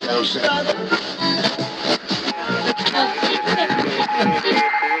Open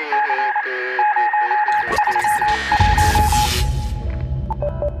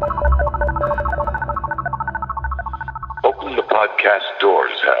the podcast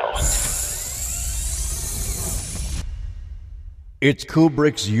doors, Hal. It's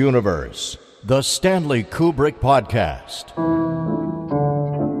Kubrick's Universe, the Stanley Kubrick Podcast.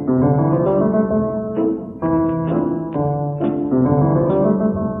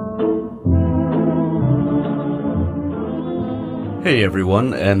 Hey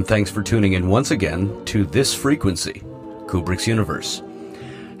everyone, and thanks for tuning in once again to this frequency, Kubrick's Universe.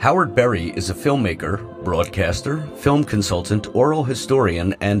 Howard Berry is a filmmaker, broadcaster, film consultant, oral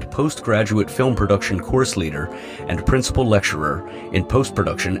historian, and postgraduate film production course leader and principal lecturer in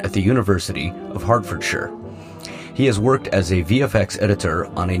post-production at the University of Hertfordshire. He has worked as a VFX editor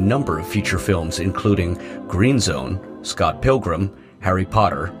on a number of feature films including Green Zone, Scott Pilgrim, Harry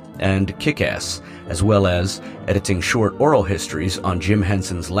Potter, and Kick-Ass, as well as editing short oral histories on Jim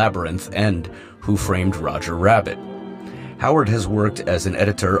Henson's Labyrinth and Who Framed Roger Rabbit. Howard has worked as an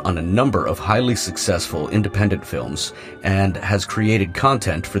editor on a number of highly successful independent films and has created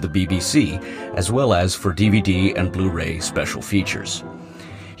content for the BBC as well as for DVD and Blu-ray special features.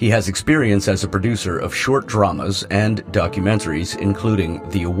 He has experience as a producer of short dramas and documentaries, including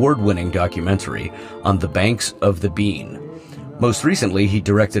the award-winning documentary On the Banks of the Bean. Most recently, he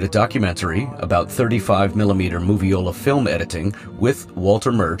directed a documentary about 35mm Moviola film editing with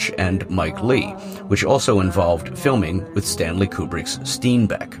Walter Murch and Mike Leigh, which also involved filming with Stanley Kubrick's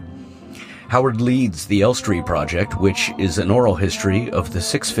Steenbeck. Howard leads the Elstree Project, which is an oral history of the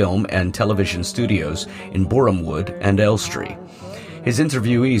 6 film and television studios in Borehamwood and Elstree. His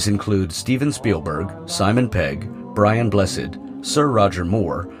interviewees include Steven Spielberg, Simon Pegg, Brian Blessed, Sir Roger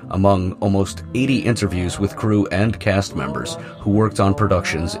Moore, among almost 80 interviews with crew and cast members who worked on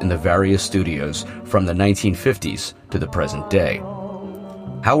productions in the various studios from the 1950s to the present day.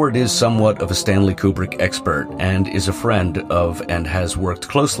 Howard is somewhat of a Stanley Kubrick expert and is a friend of and has worked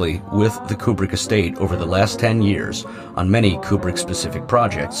closely with the Kubrick estate over the last 10 years on many Kubrick-specific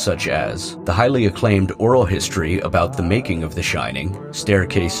projects, such as the highly acclaimed oral history about the making of The Shining,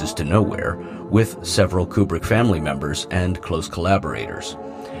 Staircases to Nowhere, with several Kubrick family members and close collaborators.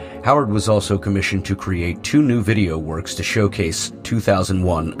 Howard was also commissioned to create 2 new video works to showcase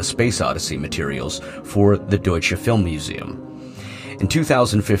 2001: A Space Odyssey materials for the Deutsche Filmmuseum. In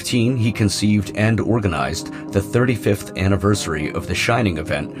 2015, he conceived and organized the 35th anniversary of the Shining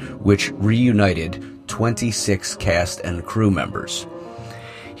event, which reunited 26 cast and crew members.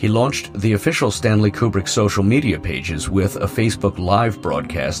 He launched the official Stanley Kubrick social media pages with a Facebook Live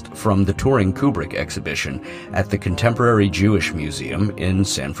broadcast from the touring Kubrick exhibition at the Contemporary Jewish Museum in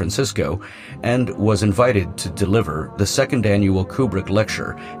San Francisco, and was invited to deliver the 2nd annual Kubrick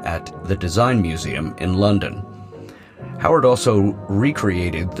lecture at the Design Museum in London. Howard also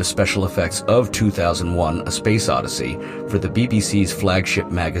recreated the special effects of 2001: A Space Odyssey for the BBC's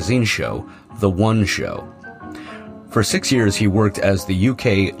flagship magazine show, The One Show. For 6 years, he worked as the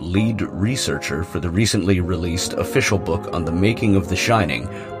UK lead researcher for the recently released official book on the making of The Shining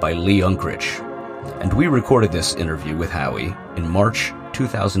by Lee Unkrich. And we recorded this interview with Howie in March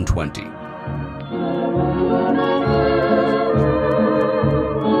 2020.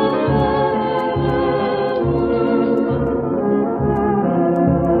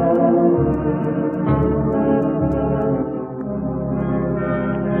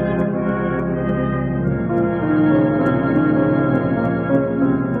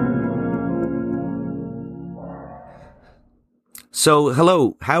 So,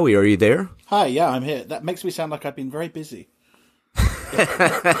 hello, Howie, are you there? Hi, yeah, I'm here. That makes me sound like I've been very busy.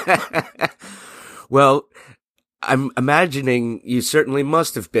 Well, I'm imagining you certainly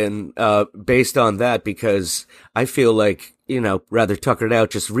must have been, based on that, because I feel like, rather tuckered out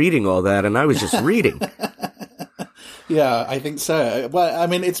just reading all that, and I was just reading. Yeah, I think so. Well, I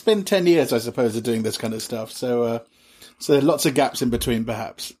mean, it's been 10 years, I suppose, of doing this kind of stuff, so lots of gaps in between,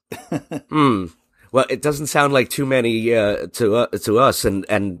 perhaps. Well, it doesn't sound like too many to us,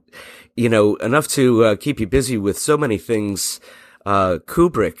 and enough to keep you busy with so many things,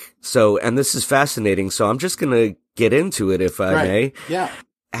 Kubrick. So, and this is fascinating. So, I'm just gonna get into it, if I may. Yeah.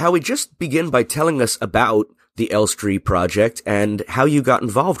 Howie, just begin by telling us about the Elstree Project and how you got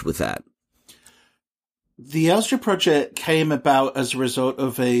involved with that. The Elstree Project came about as a result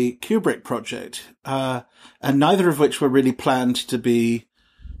of a Kubrick project, and neither of which were really planned to be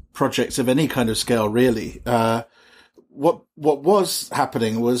projects of any kind of scale, really. What was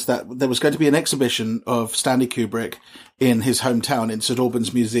happening was that there was going to be an exhibition of Stanley Kubrick in his hometown in St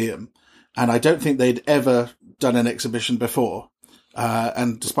Albans Museum, and I don't think they'd ever done an exhibition before.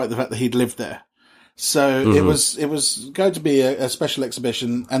 and despite the fact that he'd lived there. So it was going to be a special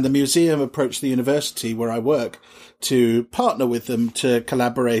exhibition, and the museum approached the university where I work to partner with them to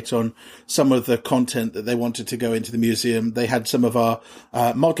collaborate on some of the content that they wanted to go into the museum. They had some of our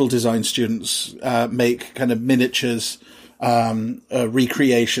model design students make kind of miniatures,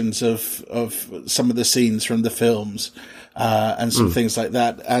 recreations of some of the scenes from the films, and some things like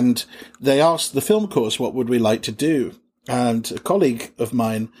that. And they asked the film course, what would we like to do? And a colleague of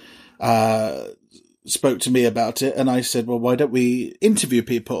mine spoke to me about it, and I said, well, why don't we interview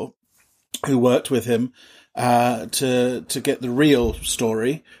people who worked with him to get the real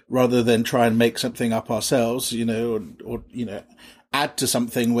story rather than try and make something up ourselves, or add to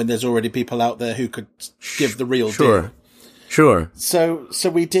something when there's already people out there who could give the real deal. Sure. So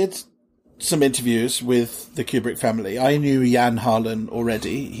we did some interviews with the Kubrick family. I knew Jan Harlan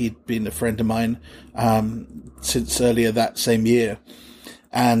already. He'd been a friend of mine since earlier that same year.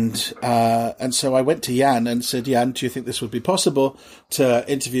 And so I went to Jan and said, Jan, do you think this would be possible to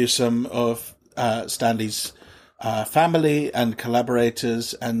interview some of Stanley's family and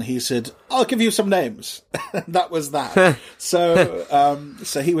collaborators? And he said, I'll give you some names. That was that. So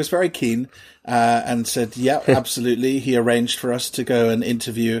he was very keen, and said, yeah, absolutely. He arranged for us to go and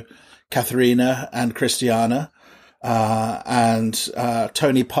interview Katharina and Christiana, and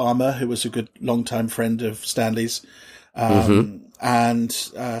Tony Palmer, who was a good longtime friend of Stanley's, and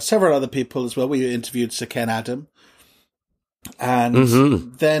several other people as well. We interviewed Sir Ken Adam.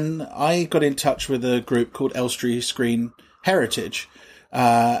 And then I got in touch with a group called Elstree Screen Heritage,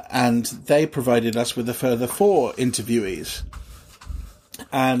 and they provided us with a further 4 interviewees.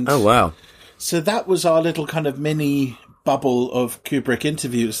 And oh, wow. So that was our little kind of mini bubble of Kubrick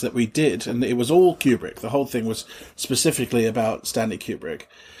interviews that we did. And it was all Kubrick. The whole thing was specifically about Stanley Kubrick.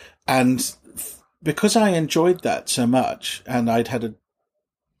 And because I enjoyed that so much, and I'd had a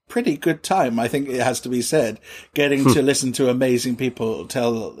pretty good time, I think it has to be said, getting to listen to amazing people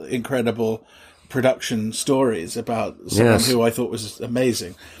tell incredible production stories about someone who I thought was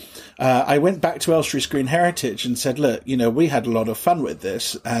amazing. I went back to Elstree Screen Heritage and said, look, we had a lot of fun with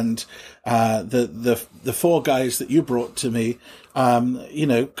this, and the 4 guys that you brought to me,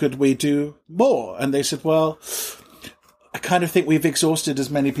 could we do more? And they said, well, I kind of think we've exhausted as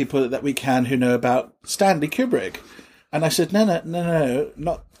many people that we can who know about Stanley Kubrick. And I said, no,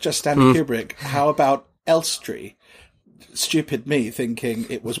 not just Stanley Kubrick. How about Elstree? Stupid me thinking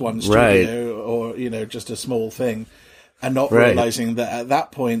it was one studio or, just a small thing, and not realizing that at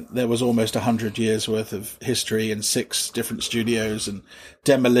that point there was almost 100 years worth of history and 6 different studios and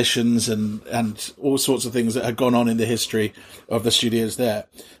demolitions and all sorts of things that had gone on in the history of the studios there.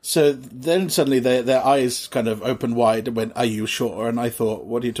 So then suddenly their eyes kind of opened wide and went, are you sure? And I thought,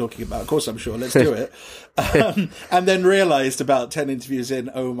 what are you talking about? Of course I'm sure. Let's do it. And then realized about 10 interviews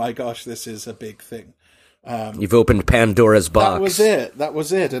in, oh my gosh, this is a big thing. You've opened Pandora's box. That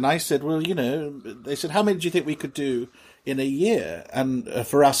was it. And I said, well, they said, how many do you think we could do in a year? And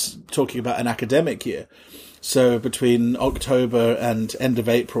for us, talking about an academic year, so between October and end of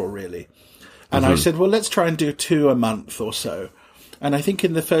April, really. And I said, well, let's try and do 2 a month or so. And I think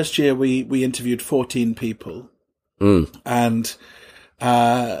in the first year we interviewed 14 people. And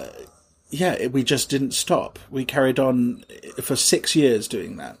we just didn't stop. We carried on for 6 years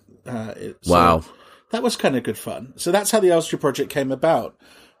doing that. Wow. That was kind of good fun. So that's how the Elstree project came about.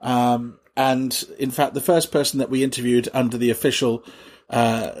 And in fact, the first person that we interviewed under the official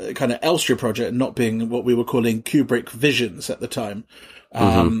kind of Elstree project, not being what we were calling Kubrick Visions at the time,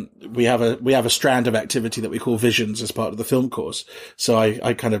 we have a strand of activity that we call Visions as part of the film course. So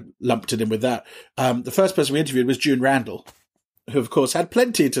I kind of lumped it in with that. The first person we interviewed was June Randall, who of course had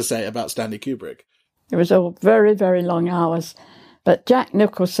plenty to say about Stanley Kubrick. It was all very, very long hours, but Jack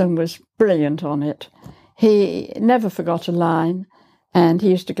Nicholson was brilliant on it. He never forgot a line, and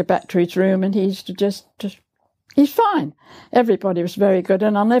he used to go back to his room and he used to just he's fine. Everybody was very good,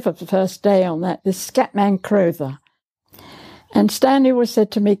 and I'll never the first day on that, this Scatman Crowther. And Stanley was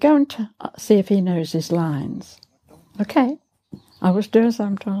said to me, go and see if he knows his lines. Okay, I was doing as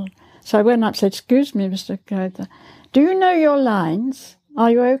I'm told. So I went up and said, excuse me, Mr. Crowther, do you know your lines?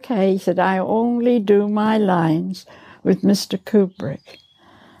 Are you okay? He said, I only do my lines with Mr. Kubrick.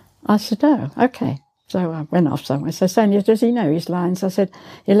 I said, oh, okay. So I went off somewhere. So Stanley, does he know his lines? I said,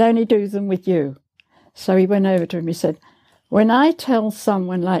 he'll only do them with you. So he went over to him. He said, when I tell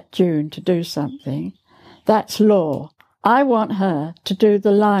someone like June to do something, that's law. I want her to do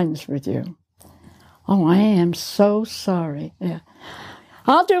the lines with you. Oh, I am so sorry. Yeah,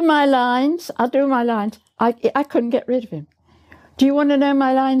 I'll do my lines. I couldn't get rid of him. Do you want to know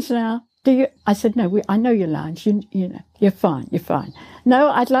my lines now? do you? I said, no, I know your lines. You know, you're fine. No,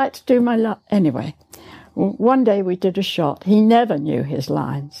 I'd like to do my anyway. One day we did a shot. He never knew his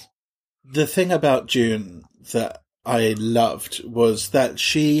lines. The thing about June that I loved was that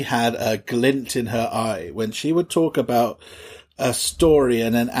she had a glint in her eye when she would talk about a story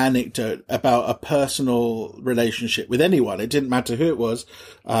and an anecdote about a personal relationship with anyone. It didn't matter who it was.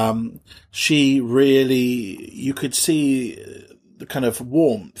 She really, you could see the kind of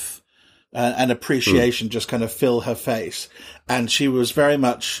warmth and appreciation just kind of fill her face. And she was very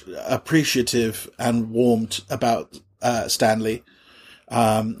much appreciative and warmed about Stanley,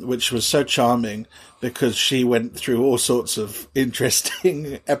 which was so charming because she went through all sorts of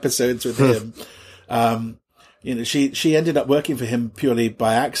interesting episodes with him. You know, she ended up working for him purely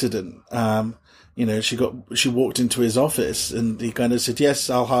by accident. You know, she walked into his office and he kind of said, "Yes,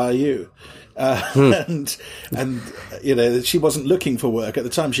 I'll hire you." And you know, she wasn't looking for work at the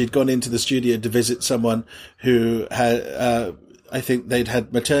time. She'd gone into the studio to visit someone who had, I think they'd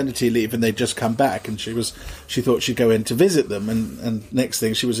had maternity leave and they'd just come back, and she thought she'd go in to visit them. And next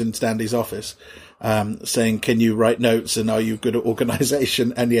thing, she was in Stanley's office, saying, "Can you write notes? And are you good at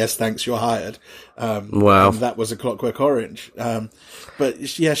organization?" And yes, thanks, you're hired. Wow. And that was A Clockwork Orange.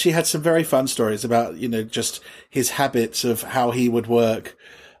 But yeah, she had some very fun stories about, you know, just his habits of how he would work,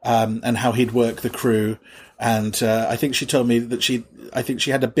 and how he'd work the crew. And, I think she told me that she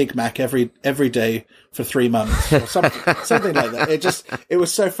had a Big Mac every day for 3 months or something like that. It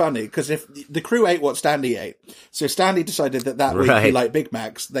was so funny because if the crew ate what Stanley ate, so Stanley decided that week he liked Big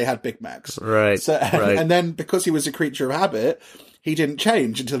Macs, they had Big Macs. Right. So, and then because he was a creature of habit, he didn't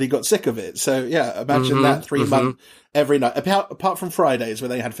change until he got sick of it. So yeah, imagine that 3 month every night, apart from Fridays where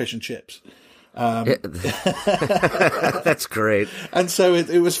they had fish and chips. That's great. And so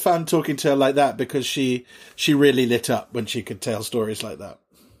it was fun talking to her like that because she really lit up when she could tell stories like that.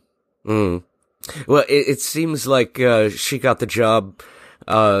 Well, it seems like she got the job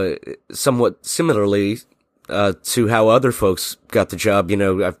somewhat similarly to how other folks got the job. You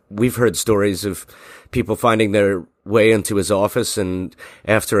know, we've heard stories of people finding their way into his office and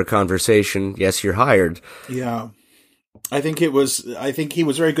after a conversation, yes, you're hired. Yeah. I think he was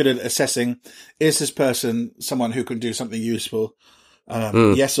very good at assessing, is this person someone who can do something useful?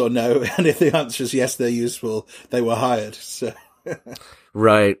 Yes or no? And if the answer is yes, they're useful, they were hired. So.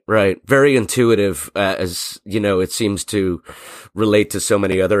 Right. Very intuitive, as, you know, it seems to relate to so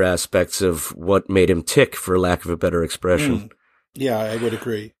many other aspects of what made him tick, for lack of a better expression. Yeah, I would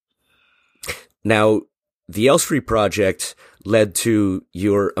agree. Now, the Elstree project led to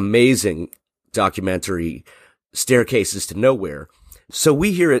your amazing documentary, Staircases to Nowhere. So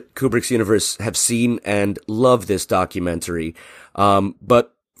we here at Kubrick's Universe have seen and love this documentary.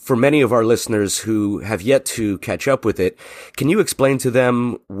 But for many of our listeners who have yet to catch up with it, can you explain to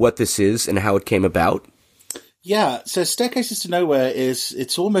them what this is and how it came about? Yeah, so Staircases to Nowhere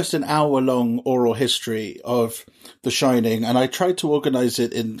it's almost an hour-long oral history of The Shining, and I tried to organize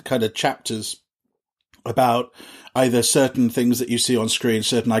it in kind of chapters about either certain things that you see on screen,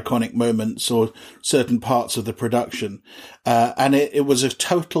 certain iconic moments, or certain parts of the production. And it was a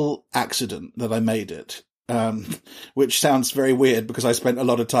total accident that I made it. Which sounds very weird because I spent a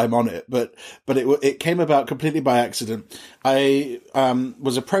lot of time on it, but it came about completely by accident. I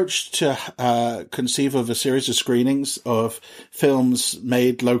was approached to conceive of a series of screenings of films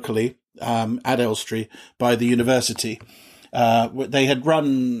made locally at Elstree by the university. They had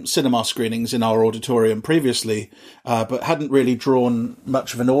run cinema screenings in our auditorium previously, but hadn't really drawn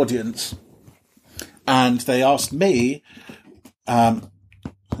much of an audience. And they asked me,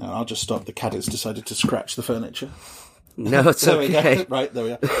 I'll just stop. The cat has decided to scratch the furniture. No, it's there okay. We go. Right, there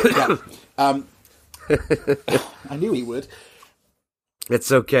we are. Yeah. I knew he would.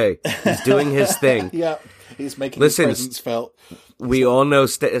 It's okay. He's doing his thing. Yeah, he's making his presence felt. We all know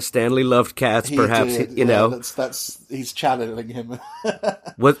Stanley loved cats. Perhaps you know. That's he's channeling him.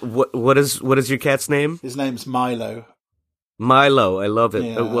 What is your cat's name? His name's Milo. Milo, I love it.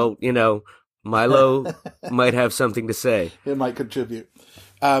 Yeah. Well, you know, Milo might have something to say. He might contribute.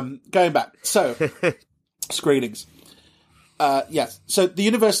 Going back, so screenings. Yes, so the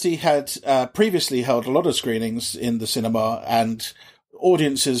university had previously held a lot of screenings in the cinema, and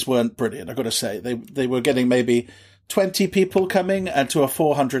audiences weren't brilliant. I've got to say, they were getting maybe 20 people coming, and to a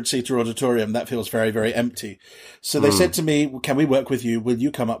 400-seater auditorium, that feels very, very empty. So they said to me, "Can we work with you? Will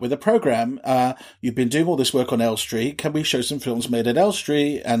you come up with a program? You've been doing all this work on Elstree. Can we show some films made at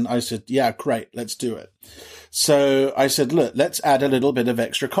Elstree?" And I said, "Yeah, great, let's do it." So I said, "Look, let's add a little bit of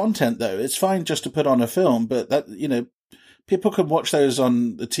extra content, though. It's fine just to put on a film, but that, you know, people can watch those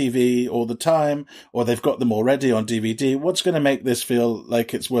on the TV all the time, or they've got them already on DVD. What's going to make this feel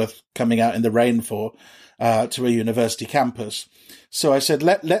like it's worth coming out in the rain for, to a university campus? So I said,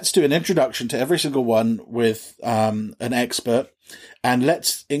 let's do an introduction to every single one with an expert, and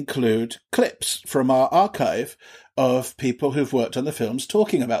let's include clips from our archive of people who've worked on the films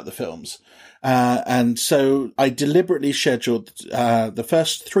talking about the films. And so I deliberately scheduled the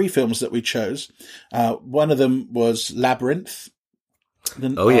first 3 films that we chose. One of them was Labyrinth.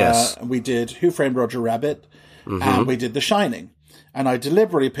 Oh, yes. We did Who Framed Roger Rabbit, and we did The Shining. And I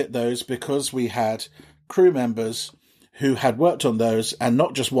deliberately picked those because we had crew members who had worked on those, and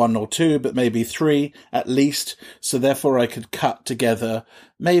not just 1 or 2, but maybe 3 at least. So therefore I could cut together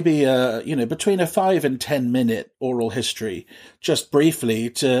maybe, between a 5 and 10 minute oral history, just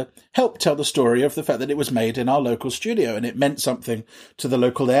briefly to help tell the story of the fact that it was made in our local studio and it meant something to the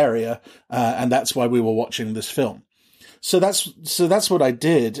local area. And that's why we were watching this film. So that's what I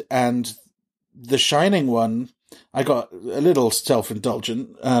did. And the Shining one, I got a little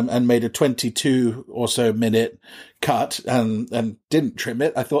self-indulgent and made a 22 or so minute cut and didn't trim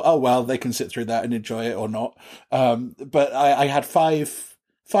it. I thought, oh, well, they can sit through that and enjoy it or not. But I had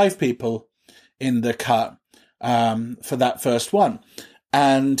five people in the cut for that first one.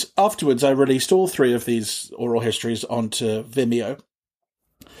 And afterwards, I released all 3 of these oral histories onto Vimeo.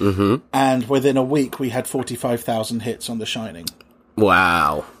 Mm-hmm. And within a week, we had 45,000 hits on The Shining.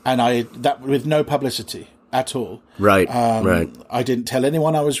 Wow. And that with no publicity at all. Right, right. I didn't tell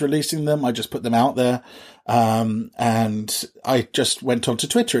anyone I was releasing them. I just put them out there. And I just went onto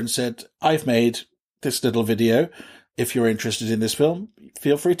Twitter and said, I've made this little video. If you're interested in this film,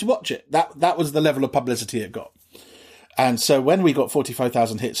 feel free to watch it. That was the level of publicity it got. And so when we got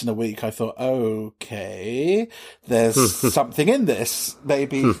 45,000 hits in a week, I thought, okay, there's something in this.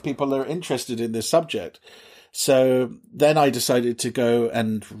 Maybe people are interested in this subject. So then I decided to go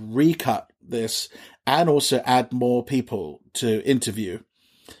and recut this and also add more people to interview.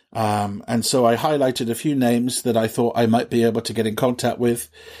 And so I highlighted a few names that I thought I might be able to get in contact with,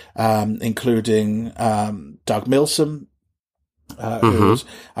 including Doug Milsome, who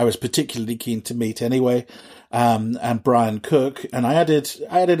I was particularly keen to meet anyway, and Brian Cook. And I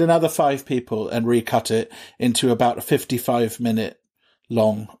added another 5 people and recut it into about a 55-minute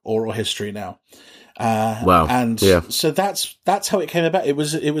long oral history now. Wow. And so that's how it came about. It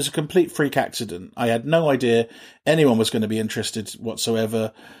was a complete freak accident. I had no idea anyone was going to be interested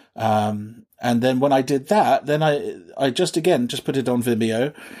whatsoever. And then when I did that, then I just put it on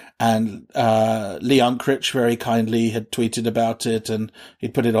Vimeo, and Lee Unkrich very kindly had tweeted about it, and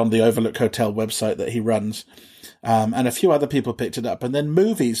he'd put it on the Overlook Hotel website that he runs. And a few other people picked it up, and then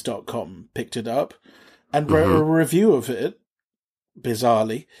movies.com picked it up and wrote a review of it,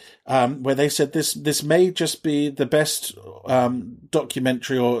 bizarrely, where they said this may just be the best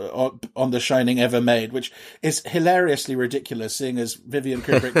documentary or on The Shining ever made, which is hilariously ridiculous, seeing as Vivian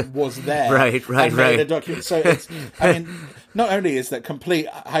Kubrick was there. right. Made a document. So it's, I mean, not only is that complete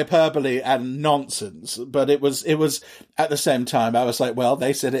hyperbole and nonsense, but it was at the same time, I was like, well,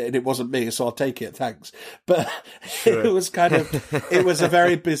 they said it and it wasn't me, so I'll take it, thanks. But sure. It was a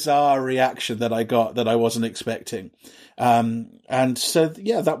very bizarre reaction that I got that I wasn't expecting. And so,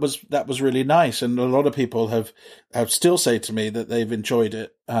 yeah, that was really nice. And a lot of people have still say to me that they've enjoyed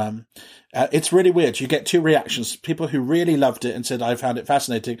it. It's really weird. You get 2 reactions. People who really loved it and said, I found it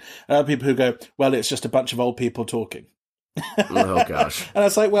fascinating. And other people who go, well, it's just a bunch of old people talking. Oh, gosh. And I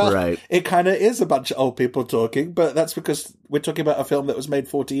was like, well, right. It kind of is a bunch of old people talking, but that's because we're talking about a film that was made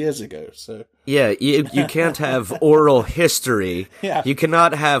 40 years ago. So yeah, you can't have oral history. Yeah. You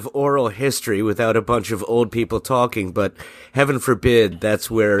cannot have oral history without a bunch of old people talking, but heaven forbid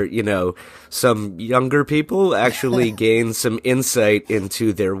that's where, some younger people actually gain some insight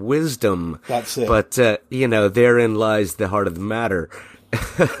into their wisdom. That's it. But, therein lies the heart of the matter.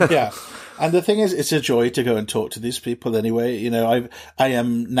 Yeah. And the thing is, it's a joy to go and talk to these people anyway. I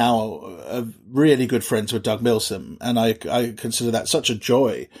am now really good friends with Doug Milsome, and I consider that such a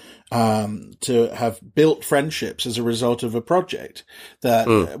joy to have built friendships as a result of a project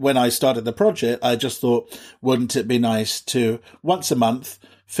that when I started the project, I just thought, wouldn't it be nice to once a month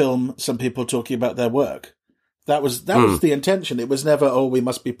film some people talking about their work? That was the intention. It was never, we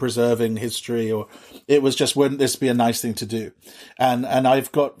must be preserving history, or it was just, wouldn't this be a nice thing to do? And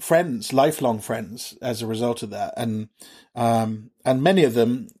I've got friends, lifelong friends, as a result of that, and many of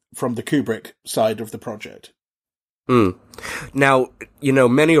them from the Kubrick side of the project. Now,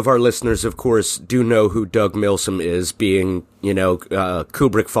 many of our listeners, of course, do know who Doug Milsome is, being,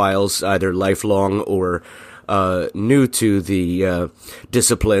 Kubrick Files, either lifelong or new to the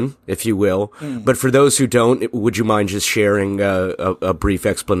discipline, if you will. But for those who don't, would you mind just sharing a brief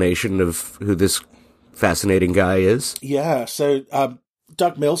explanation of who this fascinating guy is? Yeah, so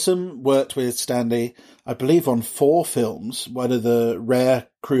Doug Milsome worked with Stanley, I believe, on 4 films, one of the rare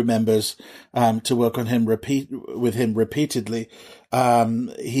crew members to work on him with him repeatedly.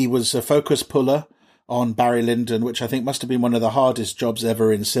 He was a focus puller on Barry Lyndon, which I think must have been one of the hardest jobs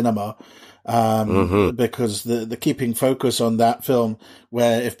ever in cinema, because the keeping focus on that film,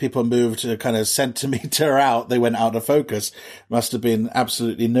 where if people moved a kind of centimeter out, they went out of focus, must have been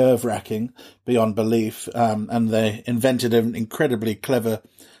absolutely nerve-wracking beyond belief. And they invented an incredibly clever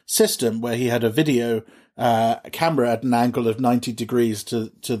system where he had a video camera at an angle of 90 degrees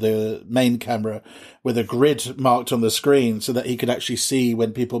to the main camera, with a grid marked on the screen so that he could actually see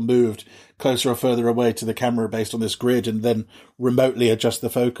when people moved closer or further away to the camera based on this grid, and then remotely adjust the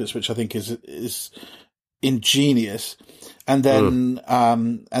focus, which I think is ingenious. And then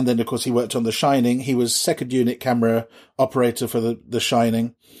of course he worked on The Shining. He was second unit camera operator for The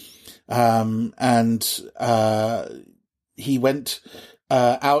Shining. He went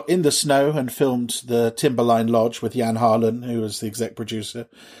out in the snow and filmed the Timberline Lodge with Jan Harlan, who was the exec producer.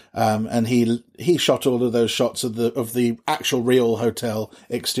 And he shot all of those shots of the actual real hotel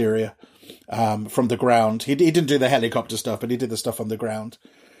exterior, from the ground. He didn't do the helicopter stuff, but he did the stuff on the ground.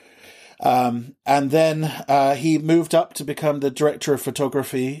 And then, he moved up to become the director of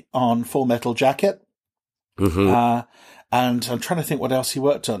photography on Full Metal Jacket. And I'm trying to think what else he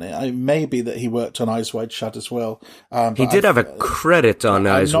worked on. It may be that he worked on Eyes Wide Shut as well. He did have a credit on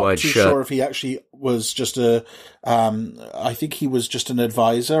Eyes Wide Shut. I'm not too sure if he actually was just I think he was just an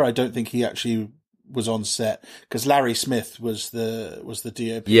advisor. I don't think he actually was on set, because Larry Smith was the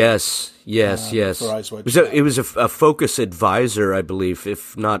DOP. Yes. For Eyes Wide Shut. It was a focus advisor, I believe,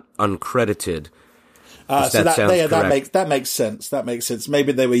 if not uncredited. So that makes sense. That makes sense.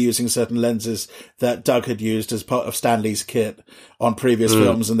 Maybe they were using certain lenses that Doug had used as part of Stanley's kit on previous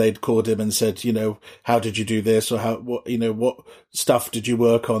films, and they'd called him and said, how did you do this, or what stuff did you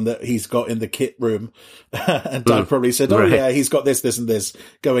work on that he's got in the kit room? And Doug probably said, right. Yeah, he's got this, and this.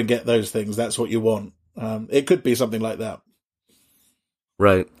 Go and get those things. That's what you want. It could be something like that.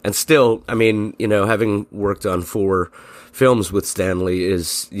 Right. And still, I mean, having worked on 4 films with Stanley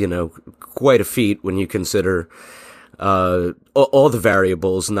is, quite a feat when you consider all the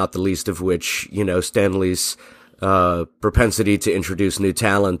variables, not the least of which, Stanley's propensity to introduce new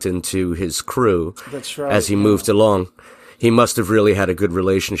talent into his crew. That's right. As he moved along. He must have really had a good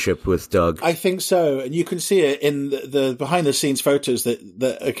relationship with Doug. I think so. And you can see it in the behind-the-scenes photos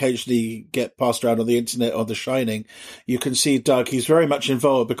that occasionally get passed around on the internet on The Shining. You can see Doug, he's very much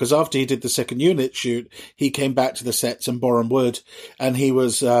involved, because after he did the second unit shoot, he came back to the sets in Boreham Wood, and he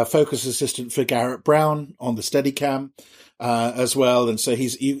was focus assistant for Garrett Brown on the Steadicam as well. And so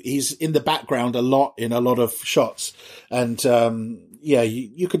he's in the background a lot in a lot of shots. And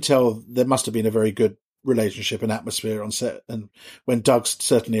you could tell there must have been a very good relationship and atmosphere on set, and when Doug's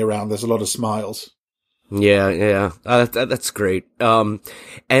certainly around, there's a lot of smiles. That's great.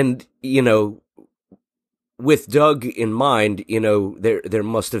 And with Doug in mind, there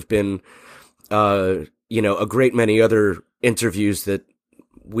must have been a great many other interviews that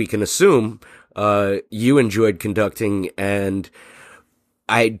we can assume you enjoyed conducting, and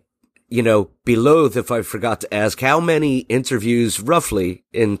I'd be loath if I forgot to ask, how many interviews roughly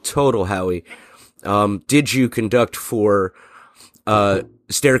in total, Howie, did you conduct for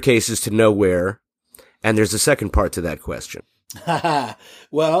Staircases to Nowhere? And there's a second part to that question.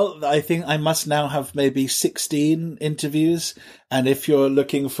 Well, I think I must now have maybe 16 interviews. And if you're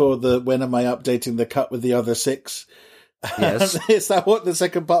looking for when am I updating the cut with the other 6? Yes. Is that what the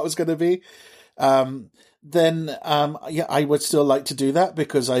second part was going to be? Then I would still like to do that,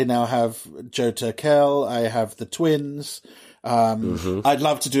 because I now have Joe Turkel. I have the twins. I'd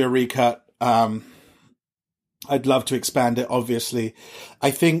love to do a recut. I'd love to expand it, obviously.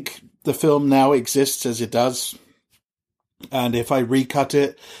 I think the film now exists as it does. And if I recut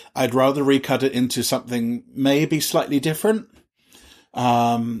it, I'd rather recut it into something maybe slightly different.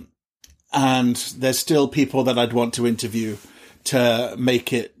 And there's still people that I'd want to interview to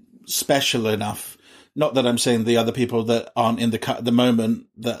make it special enough. Not that I'm saying the other people that aren't in the cut at the moment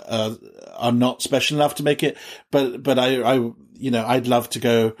that are not special enough to make it, but I'd love to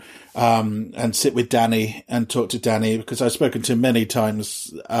go and sit with Danny and talk to Danny, because I've spoken to him many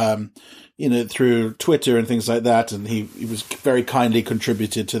times, through Twitter and things like that, and he was very kindly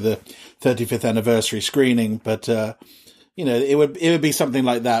contributed to the 35th anniversary screening. But it would be something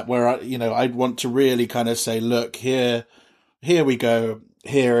like that where I'd want to really kind of say, look, here we go.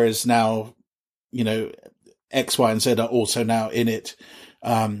 Here is now, X, Y, and Z are also now in it,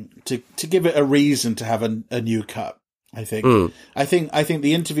 to give it a reason to have a new cut. I think. I think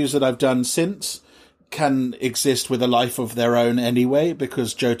the interviews that I've done since can exist with a life of their own anyway,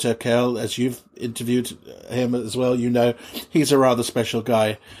 because Joe Turkel, as you've interviewed him as well, he's a rather special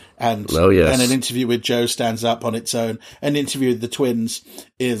guy. And, and an interview with Joe stands up on its own. An interview with the twins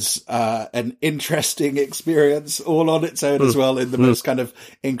is an interesting experience all on its own as well, in the most kind of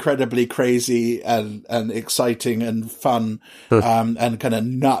incredibly crazy and exciting and fun and kind of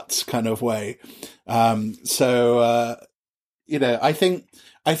nuts kind of way.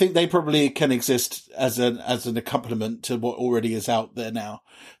 I think they probably can exist as an accompaniment to what already is out there now.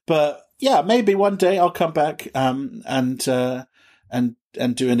 But yeah, maybe one day I'll come back and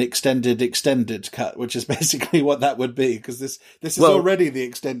do an extended cut, which is basically what that would be, because this is already the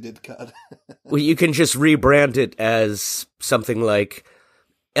extended cut. Well, you can just rebrand it as something like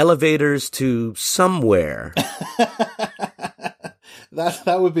Elevators to Somewhere.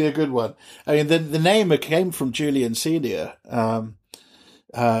 That would be a good one. I mean, the name came from Julian Senior.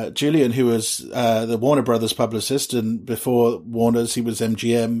 Julian, who was the Warner Brothers publicist, and before Warner's, he was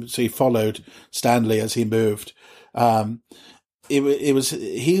MGM, so he followed Stanley as he moved. He was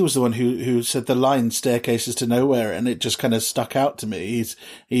the one who said the line "staircases to nowhere," and it just kind of stuck out to me.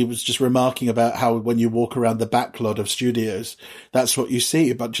 He was just remarking about how when you walk around the backlot of studios, that's what you see,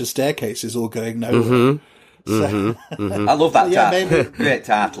 a bunch of staircases all going nowhere. I love that title. Great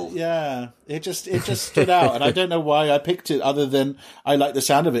title. Yeah, it just stood out, and I don't know why I picked it, other than I like the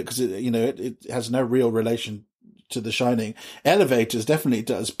sound of it, because it has no real relation to The Shining. Elevators definitely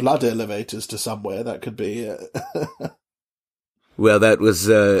does. Blood elevators to somewhere, that could be. Well, that was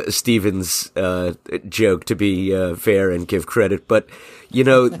Stephen's joke, to be fair and give credit, but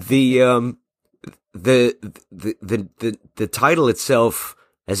the title itself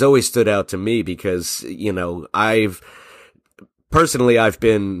has always stood out to me, because I've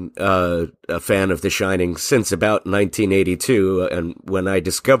been a fan of The Shining since about 1982, and when I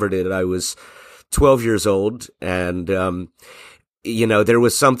discovered it, I was 12 years old, and there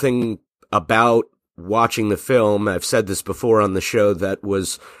was something about watching the film, I've said this before on the show, that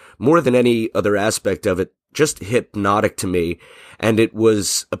was more than any other aspect of it just hypnotic to me. And it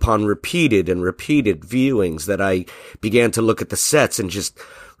was upon repeated viewings that I began to look at the sets and just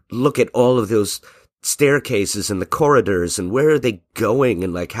look at all of those staircases and the corridors and where are they going,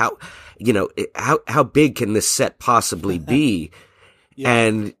 and like how big can this set possibly be? Yeah.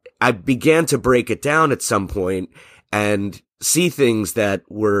 And I began to break it down at some point and see things that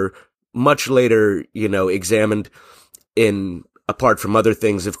were much later, examined in, apart from other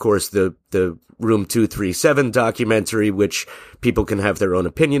things, of course, the Room 237 documentary, which people can have their own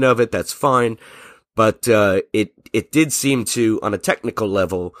opinion of it. That's fine. But, it did seem to, on a technical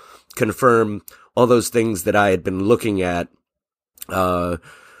level, confirm all those things that I had been looking at,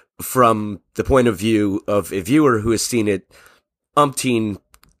 from the point of view of a viewer who has seen it umpteen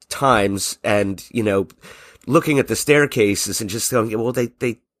times and, looking at the staircases and just going, well,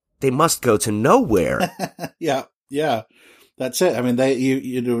 they must go to nowhere. Yeah. That's it. I mean,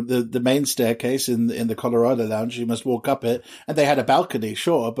 the main staircase in the Colorado Lounge, you must walk up it, and they had a balcony,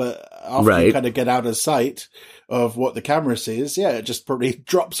 sure, but after you kind of get out of sight of what the camera sees, it just probably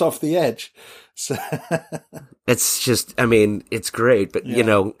drops off the edge. So it's just, I mean, it's great, but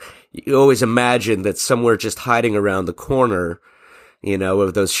you always imagine that somewhere just hiding around the corner,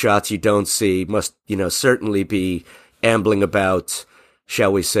 of those shots you don't see must, certainly be ambling about,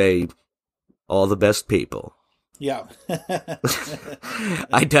 shall we say, all the best people. Yeah.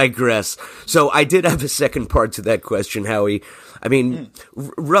 I digress. So I did have a second part to that question, Howie. I mean,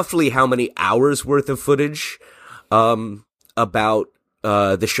 roughly how many hours worth of footage about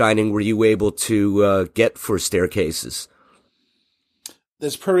The Shining were you able to get for Staircases?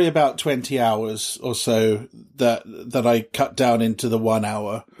 There's probably about 20 hours or so that I cut down into the 1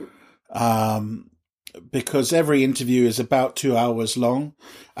 hour. Because every interview is about 2 hours long.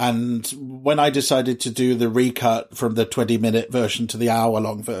 And when I decided to do the recut from the 20-minute version to the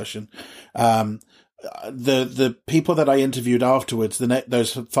hour-long version, the people that I interviewed afterwards,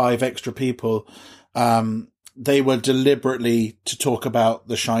 those 5 extra people, they were deliberately to talk about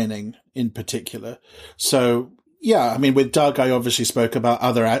The Shining in particular. So, yeah, I mean, with Doug, I obviously spoke about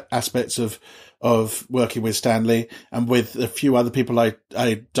other aspects of working with Stanley, and with a few other people, I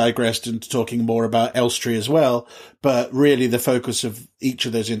digressed into talking more about Elstree as well. But really the focus of each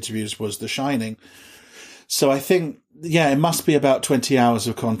of those interviews was The Shining. So I think, it must be about 20 hours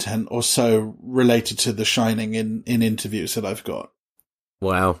of content or so related to The Shining in interviews that I've got.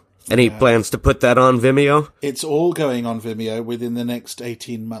 Wow. Any plans to put that on Vimeo? It's all going on Vimeo within the next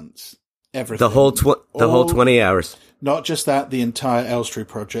 18 months. everything. The whole 20 hours. Not just that, the entire Elstree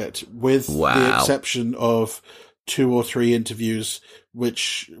project, with the exception of 2 or 3 interviews,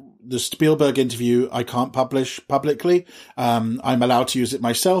 which the Spielberg interview I can't publish publicly. I'm allowed to use it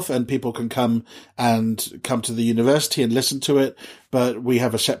myself, and people can come to the university and listen to it, but we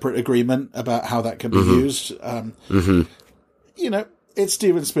have a separate agreement about how that can be used. You know, it's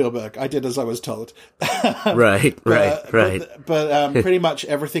Steven Spielberg. I did as I was told. Right. But pretty much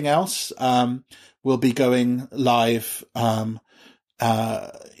everything else will be going live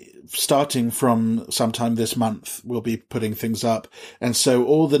starting from sometime this month. We'll be putting things up. And so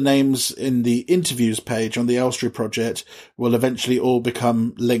all the names in the interviews page on the Elstree project will eventually all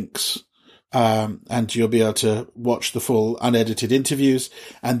become links. And you'll be able to watch the full unedited interviews.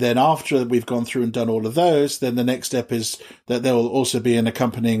 And then after we've gone through and done all of those, then the next step is that there will also be an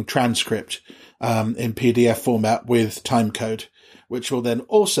accompanying transcript, in PDF format with time code, which will then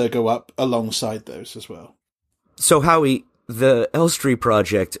also go up alongside those as well. So Howie, the Elstree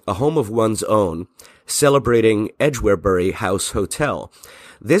project, A Home of One's Own, celebrating Edgwarebury House Hotel.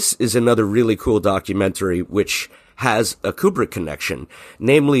 This is another really cool documentary which has a Kubrick connection,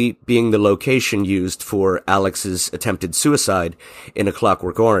 namely being the location used for Alex's attempted suicide in A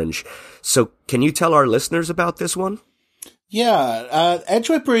Clockwork Orange. So can you tell our listeners about this one? Yeah,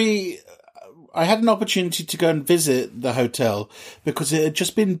 Edgwarebury, I had an opportunity to go and visit the hotel because it had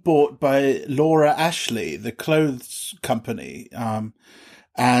just been bought by Laura Ashley, the clothes company.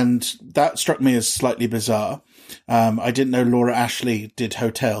 And that struck me as slightly bizarre. I didn't know Laura Ashley did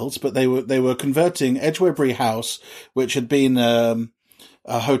hotels, but they were converting Edgwarebury House, which had been a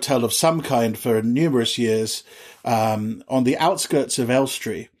hotel of some kind for numerous years, on the outskirts of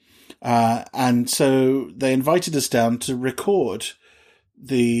Elstree. And so they invited us down to record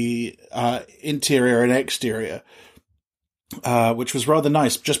the interior and exterior, which was rather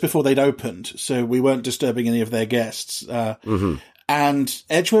nice, just before they'd opened, so we weren't disturbing any of their guests. And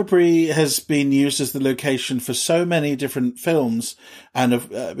Edgwarebury has been used as the location for so many different films,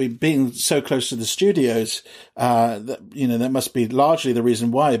 and being so close to the studios, that must be largely the reason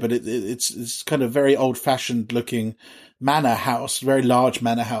why. But it's kind of very old-fashioned looking manor house, very large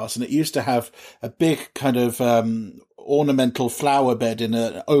manor house, and it used to have a big kind of ornamental flower bed in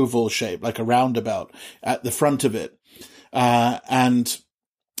an oval shape, like a roundabout, at the front of it. And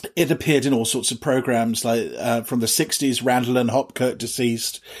it appeared in all sorts of programs, like from the 60s, Randall and Hopkirk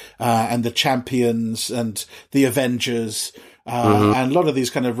deceased, and the Champions and the Avengers, and a lot of these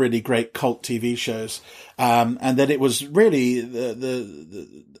kind of really great cult TV shows. And then it was really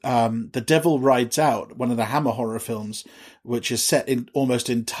the Devil Rides Out, one of the Hammer horror films, which is set in almost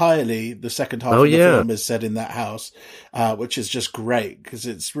entirely, the second half of the film is set in that house, which is just great because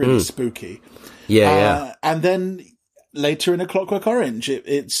it's really spooky. And then later in A Clockwork Orange,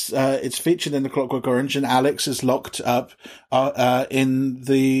 it's featured in A Clockwork Orange, and Alex is locked up in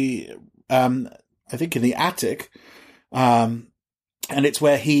the I think in the attic, and it's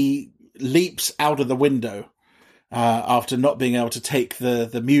where he leaps out of the window after not being able to take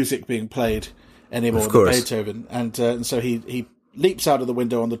the music being played anymore, the Beethoven, and so he leaps out of the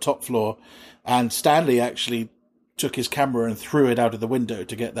window on the top floor, and Stanley actually took his camera and threw it out of the window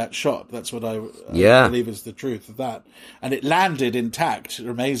to get that shot. That's what I believe is the truth of that. And it landed intact,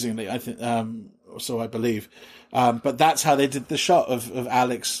 amazingly, I think, so I believe. But that's how they did the shot of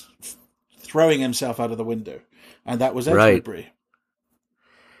Alex throwing himself out of the window. And that was Edgwarebury. Right.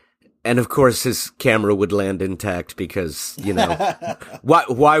 And of course his camera would land intact because,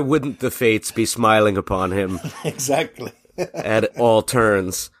 why wouldn't the fates be smiling upon him? Exactly. At all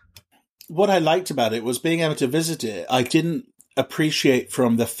turns. What I liked about it was being able to visit it. I didn't appreciate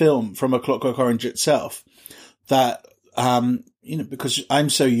from the film, from A Clockwork Orange itself, that, because I'm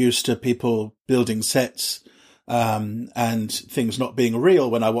so used to people building sets, and things not being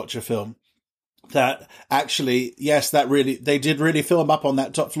real when I watch a film, that actually, yes, they did really film up on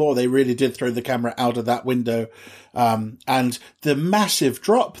that top floor. They really did throw the camera out of that window. And the massive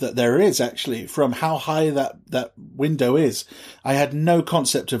drop that there is actually from how high that window is. I had no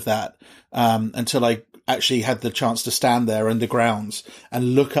concept of that, until I actually had the chance to stand there in the grounds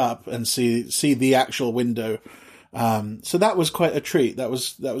and look up and see the actual window. So that was quite a treat. That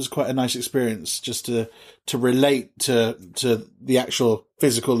was quite a nice experience, just to relate to the actual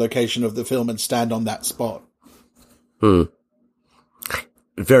physical location of the film and stand on that spot.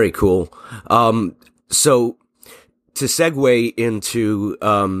 Very cool. So to segue into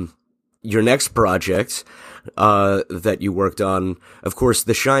your next project that you worked on, of course,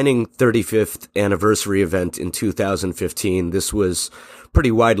 the Shining 35th anniversary event in 2015. This was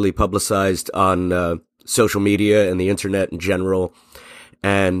pretty widely publicized on social media and the internet in general.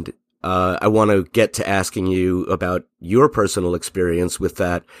 And I want to get to asking you about your personal experience with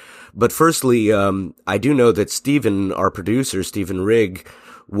that. But firstly, I do know that Stephen, our producer, Stephen Rigg,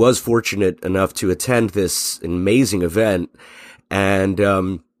 was fortunate enough to attend this amazing event. And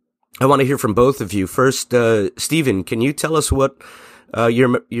I want to hear from both of you. First, Stephen, can you tell us what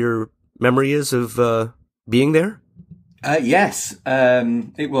your memory is of being there? Yes,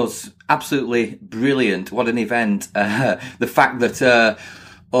 it was absolutely brilliant. What an event. The fact that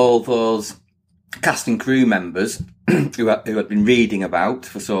all those cast and crew members who had been reading about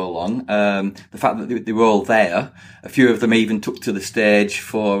for so long, the fact that they were all there, a few of them even took to the stage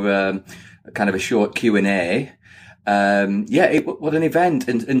for kind of a short Q&A. What an event,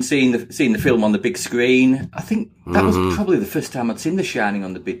 and seeing the film on the big screen. I think that was probably the first time I'd seen The Shining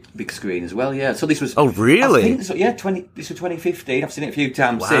on the big screen as well. Yeah, so this was. Oh, really? I think so. Yeah, this was 2015. I've seen it a few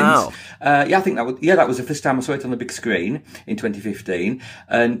times since. I think that was the first time I saw it on the big screen in 2015,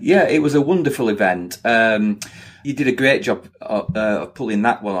 and yeah, it was a wonderful event. You did a great job of pulling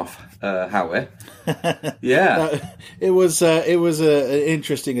that one off, Howie. Yeah, it was an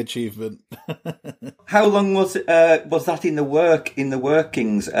interesting achievement. How long was that in the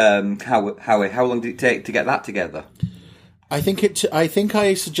workings? Howie, how long did it take to get that together? I think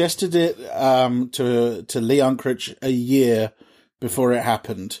I suggested it to Lee Unkrich a year before it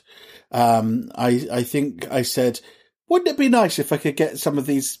happened. I think I said, wouldn't it be nice if I could get some of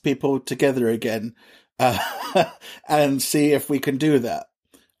these people together again and see if we can do that?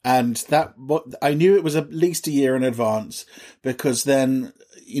 And I knew it was at least a year in advance, because then,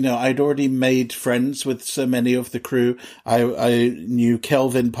 I'd already made friends with so many of the crew. I knew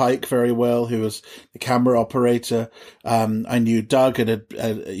Kelvin Pike very well, who was the camera operator. I knew Doug,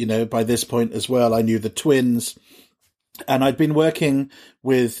 and by this point as well, I knew the twins. And I'd been working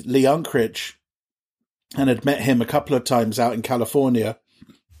with Lee Unkrich and had met him a couple of times out in California.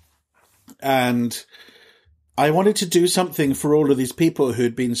 And I wanted to do something for all of these people who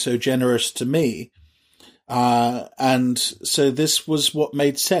had been so generous to me. And so this was what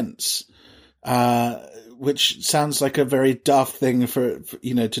made sense, which sounds like a very daft thing for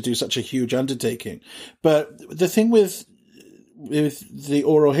to do such a huge undertaking. But the thing with the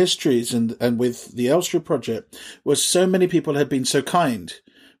oral histories and with the Elstree project was so many people had been so kind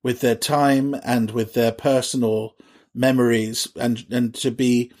with their time and with their personal memories, and to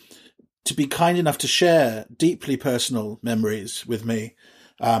be kind enough to share deeply personal memories with me,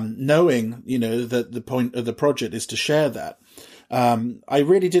 knowing, that the point of the project is to share that. I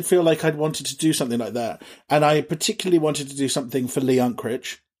really did feel like I'd wanted to do something like that. And I particularly wanted to do something for Lee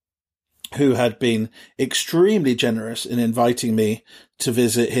Unkrich, who had been extremely generous in inviting me to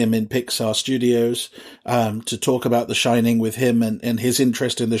visit him in Pixar Studios, to talk about The Shining with him and his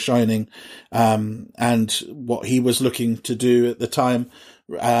interest in The Shining, and what he was looking to do at the time.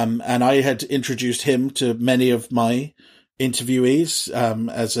 And I had introduced him to many of my interviewees,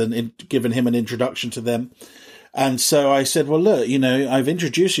 given him an introduction to them. And so I said, well, look, I've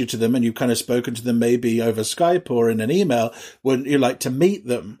introduced you to them and you've kind of spoken to them maybe over Skype or in an email. Wouldn't you like to meet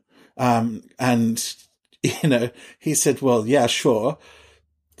them? And he said, well, yeah, sure.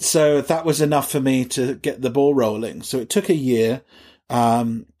 So that was enough for me to get the ball rolling. So it took a year.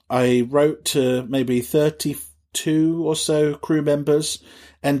 I wrote to maybe 32 or so crew members,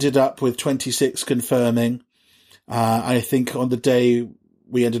 ended up with 26 confirming. I think on the day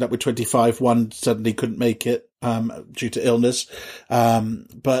we ended up with 25, one suddenly couldn't make it, due to illness.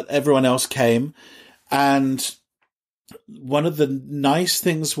 But everyone else came. And one of the nice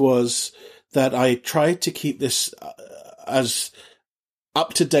things was that I tried to keep this as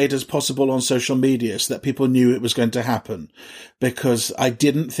up to date as possible on social media so that people knew it was going to happen, because I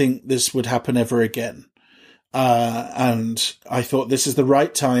didn't think this would happen ever again. And I thought this is the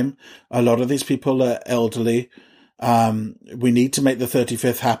right time. A lot of these people are elderly. We need to make the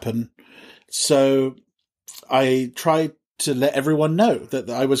 35th happen. So I tried to let everyone know that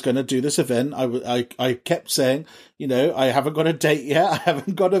I was going to do this event. I kept saying, I haven't got a date yet. I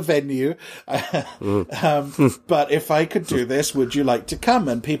haven't got a venue. But if I could do this, would you like to come?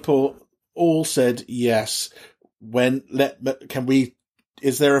 And people all said yes.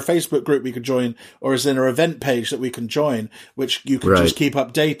 Is there a Facebook group we could join, or is there an event page that we can join, which you can just keep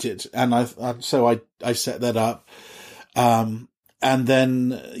updated? And so I set that up. And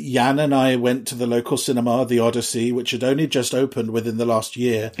then Jan and I went to the local cinema, the Odyssey, which had only just opened within the last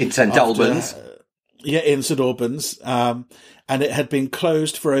year. In St. Albans. in St Albans. And it had been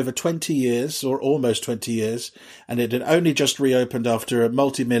closed for over 20 years, or almost 20 years, and it had only just reopened after a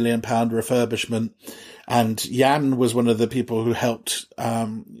multi-million-pound refurbishment. And Jan was one of the people who helped.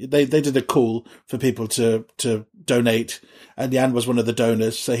 They did a call for people to donate, and Jan was one of the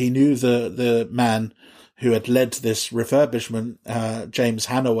donors. So he knew the man who had led this refurbishment, James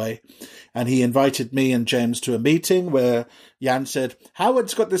Hanaway. And he invited me and James to a meeting where Jan said,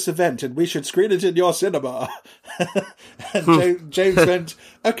 Howard's got this event and we should screen it in your cinema. And James went,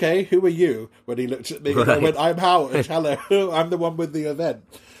 okay, who are you? When he looked at me, and I went, I'm Howard. Hello, I'm the one with the event.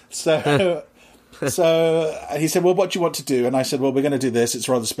 So he said, well, what do you want to do? And I said, well, we're going to do this. It's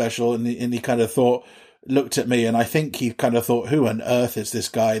rather special. And he kind of looked at me, and I think he kind of thought, who on earth is this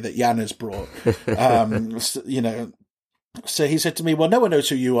guy that Jan has brought? So he said to me, well, no one knows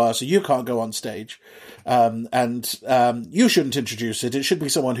who you are, so you can't go on stage. And you shouldn't introduce it. It should be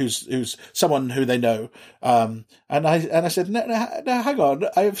someone who's someone who they know. And I said, no, hang on.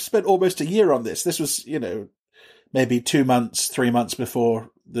 I've spent almost a year on this. This was, maybe 2 months, 3 months before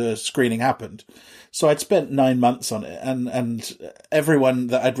the screening happened. So I'd spent 9 months on it, and everyone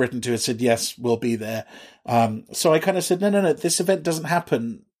that I'd written to had said, yes, we'll be there. So I kind of said, no, this event doesn't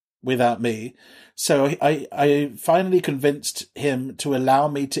happen without me. So I finally convinced him to allow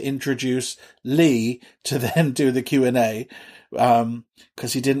me to introduce Lee to then do the Q&A,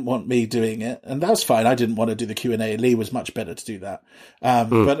 because he didn't want me doing it. And that was fine. I didn't want to do the Q&A. Lee was much better to do that.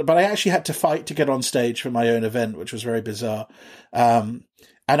 But I actually had to fight to get on stage for my own event, which was very bizarre. And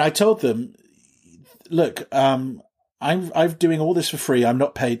I told them, look, I'm doing all this for free. I'm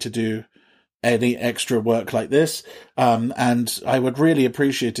not paid to do any extra work like this. And I would really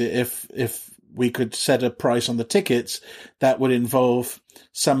appreciate it if we could set a price on the tickets that would involve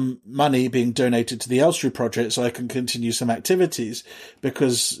some money being donated to the Elstree Project so I can continue some activities,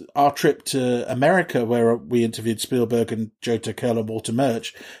 because our trip to America, where we interviewed Spielberg and Joe Turkel and Walter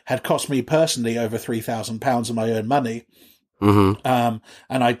Murch, had cost me personally over £3,000 of my own money. Mm-hmm.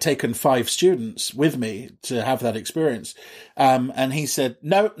 And I'd taken 5 students with me to have that experience. And he said,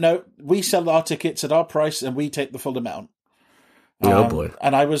 no, we sell our tickets at our price and we take the full amount. Oh boy.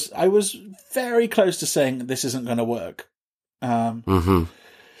 And I was very close to saying this isn't going to work. Mm-hmm.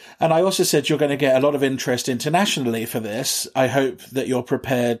 And I also said, you're going to get a lot of interest internationally for this. I hope that you're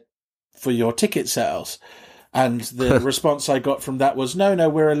prepared for your ticket sales. And the response I got from that was, no,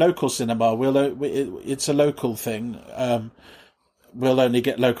 we're a local cinema. It's a local thing. We'll only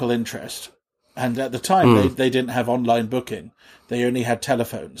get local interest. And at the time, they didn't have online booking. They only had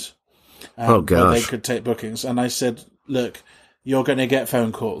telephones. Oh, gosh. Where they could take bookings. And I said, look, you're going to get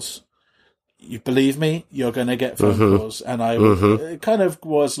phone calls. You believe me? You're going to get phone calls. And it kind of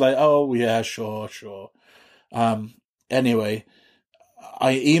was like, oh, yeah, sure. Anyway,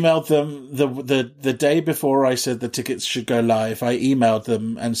 I emailed them the day before I said the tickets should go live. I emailed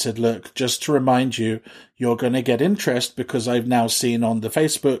them and said, look, just to remind you, you're going to get interest, because I've now seen on the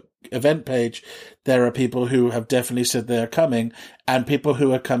Facebook event page, there are people who have definitely said they're coming, and people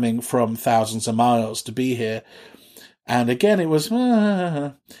who are coming from thousands of miles to be here. And again, it was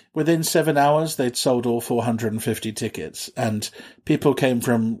within 7 hours, they'd sold all 450 tickets. And people came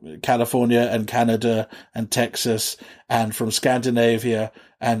from California and Canada and Texas and from Scandinavia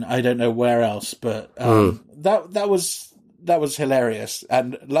and I don't know where else. But that was hilarious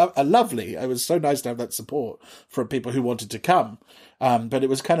and lovely. It was so nice to have that support from people who wanted to come. But it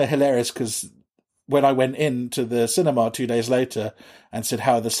was kind of hilarious because when I went into the cinema 2 days later and said,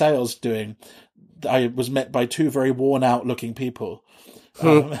 how are the sales doing? I was met by 2 very worn-out looking people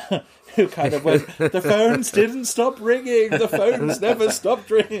who kind of went, the phones didn't stop ringing. The phones never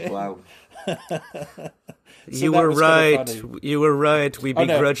stopped ringing. Wow. You were right. You were right. We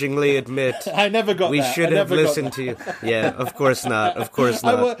begrudgingly admit. I never got that. We should have listened to you. Yeah, of course not. Of course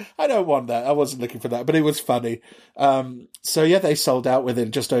not. I don't want that. I wasn't looking for that, but it was funny. So yeah, they sold out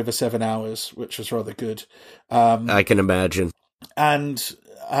within just over 7 hours, which was rather good. I can imagine. And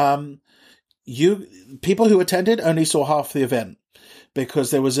people who attended only saw half the event,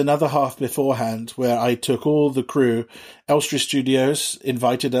 because there was another half beforehand where I took all the crew. Elstree Studios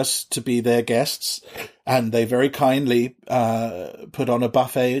invited us to be their guests, and they very kindly put on a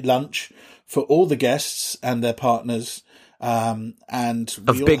buffet lunch for all the guests and their partners. And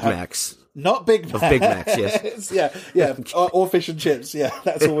of Big Macs. Not Big Macs. Of Big Macs, yes. yeah. Or fish and chips. Yeah,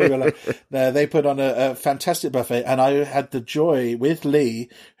 that's all we were like. No, they put on a fantastic buffet, and I had the joy with Lee,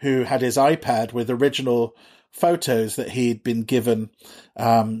 who had his iPad with original photos that he'd been given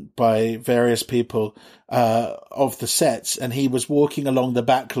by various people of the sets, and he was walking along the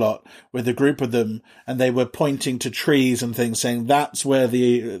back lot with a group of them, and they were pointing to trees and things, saying that's where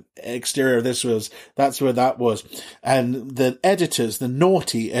the exterior of this was, that's where that was. And the editors, the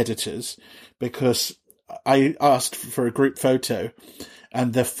naughty editors, because I asked for a group photo,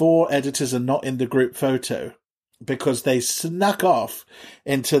 and the 4 editors are not in the group photo, because they snuck off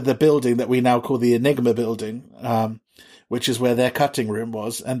into the building that we now call the Enigma building, which is where their cutting room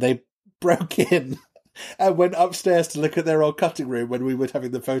was. And they broke in and went upstairs to look at their old cutting room when we were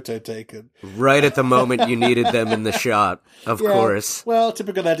having the photo taken. Right at the moment you needed them in the shot, of course. Well,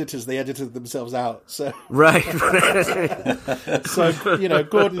 typical editors, they edited themselves out. So Right. So,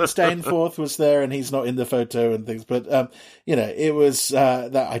 Gordon Stainforth was there, and he's not in the photo and things. But, it was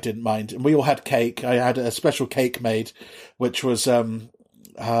that I didn't mind. And we all had cake. I had a special cake made, which was a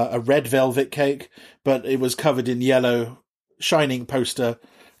red velvet cake, but it was covered in yellow, shining poster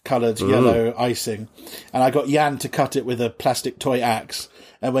coloured yellow icing. And I got Jan to cut it with a plastic toy axe.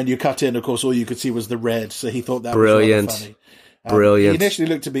 And when you cut in, of course, all you could see was the red. So he thought that was rather funny. Brilliant. He initially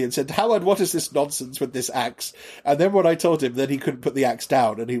looked at me and said, Howard, what is this nonsense with this axe? And then when I told him, then he couldn't put the axe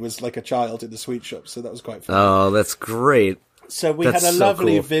down, and he was like a child in the sweet shop. So that was quite fun. Oh, that's great. So we had a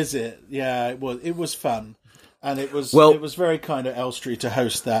lovely visit. Yeah, it was fun. And it was very kind of Elstree to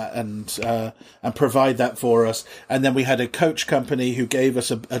host that and provide that for us. And then we had a coach company who gave us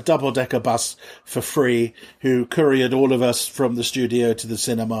a double-decker bus for free, who couriered all of us from the studio to the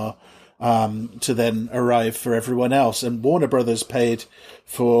cinema to then arrive for everyone else. And Warner Brothers paid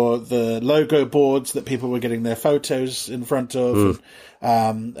for the logo boards that people were getting their photos in front of.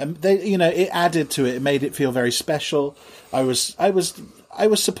 And they, it added to it. It made it feel very special. I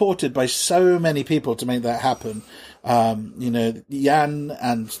was supported by so many people to make that happen. Jan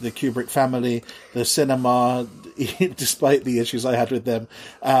and the Kubrick family, the cinema, despite the issues I had with them,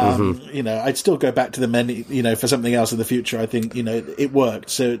 I'd still go back to them for something else in the future. I think, it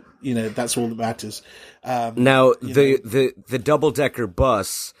worked. So, that's all that matters. Now, the double-decker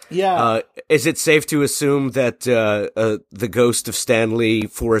bus, is it safe to assume that the ghost of Stan Lee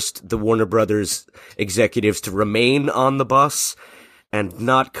forced the Warner Brothers executives to remain on the bus and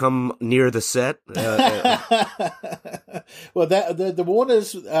not come near the set? Well, the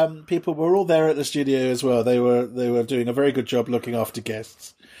Warner's people were all there at the studio as well. They were doing a very good job looking after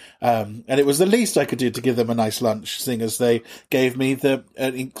guests. And it was the least I could do to give them a nice lunch, seeing as they gave me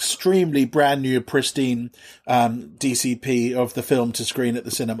an extremely brand new, pristine DCP of the film to screen at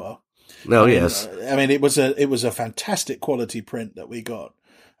the cinema. Oh, yes. I mean, it was a fantastic quality print that we got.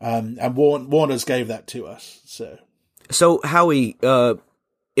 And Warner's gave that to us, So, Howie,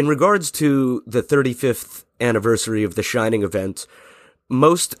 in regards to the 35th anniversary of the Shining event,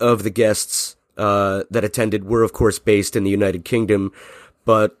 most of the guests that attended were, of course, based in the United Kingdom,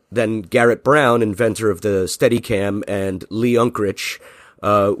 but then Garrett Brown, inventor of the Steadicam, and Lee Unkrich,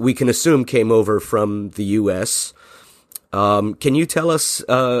 we can assume came over from the U.S. Can you tell us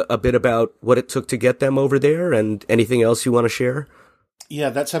a bit about what it took to get them over there, and anything else you want to share?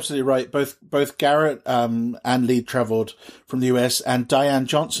 Yeah, that's absolutely right. Both Garrett and Lee travelled from the US, and Diane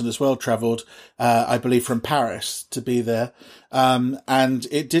Johnson as well travelled, I believe, from Paris to be there. And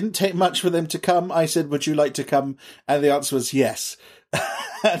it didn't take much for them to come. I said, would you like to come? And the answer was yes.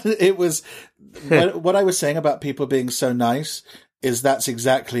 It was what I was saying about people being so nice is that's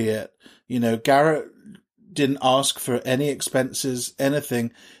exactly it. Garrett didn't ask for any expenses,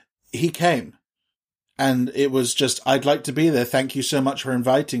 anything. He came. And it was just, I'd like to be there. Thank you so much for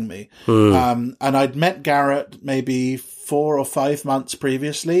inviting me. And I'd met Garrett maybe 4 or 5 months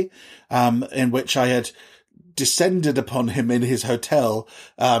previously, in which I had descended upon him in his hotel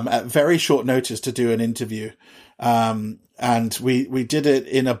at very short notice to do an interview. And we did it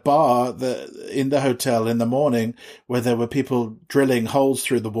in a bar in the hotel in the morning where there were people drilling holes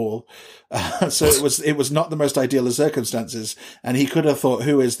through the wall. So it was not the most ideal of circumstances. And he could have thought,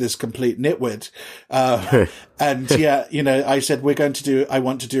 who is this complete nitwit? And yeah, I said, I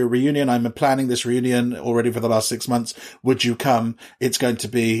want to do a reunion. I'm planning this reunion already for the last 6 months. Would you come? It's going to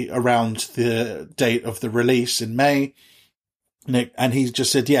be around the date of the release in May. And he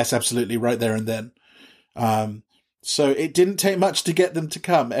just said, yes, absolutely, right there and then. So it didn't take much to get them to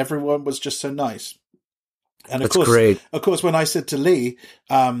come. Everyone was just so nice. And That's great. Of course, when I said to Lee,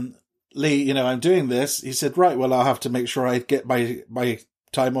 Lee, I'm doing this, he said, right, well, I'll have to make sure I get my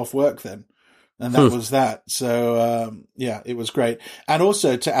time off work then. And that was that. So, yeah, it was great. And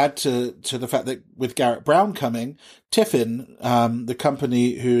also to add to the fact that with Garrett Brown coming, Tiffin, the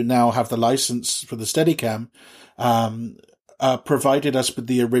company who now have the license for the Steadicam, provided us with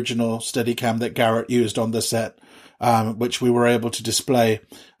the original Steadicam that Garrett used on the set, which we were able to display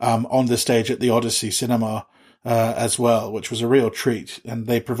on the stage at the Odyssey Cinema as well, which was a real treat. And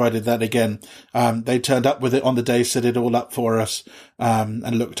they provided that again. They turned up with it on the day, set it all up for us,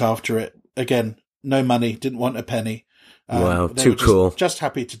 and looked after it. Again, no money, didn't want a penny. Wow, too cool. Just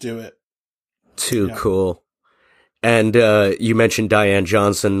happy to do it. Too cool. And you mentioned Diane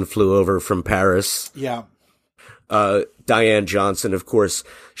Johnson flew over from Paris. Yeah. Diane Johnson, of course,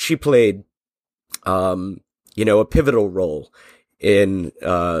 she played, a pivotal role in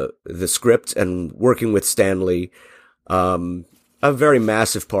the script and working with Stan Lee, a very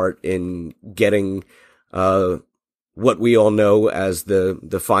massive part in getting what we all know as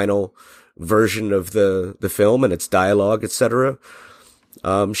the final version of the film and its dialogue, etc.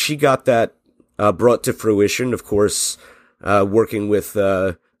 She got that brought to fruition, of course, working with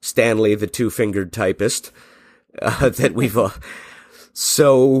Stan Lee, the two-fingered typist, that we've...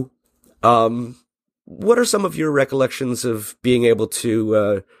 So, what are some of your recollections of being able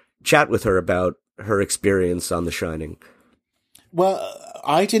to chat with her about her experience on The Shining? Well,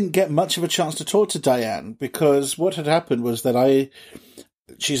 I didn't get much of a chance to talk to Diane because what had happened was that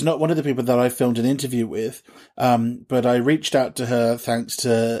she's not one of the people that I filmed an interview with, but I reached out to her thanks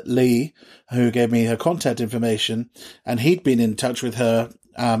to Lee, who gave me her contact information, and he'd been in touch with her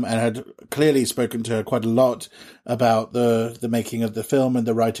and had clearly spoken to her quite a lot about the making of the film and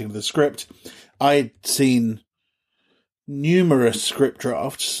the writing of the script. I'd seen numerous script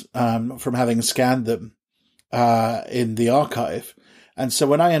drafts from having scanned them in the archive. And so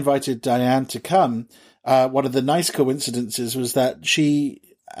when I invited Diane to come, one of the nice coincidences was that she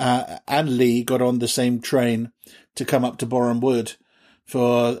and Lee got on the same train to come up to Boreham Wood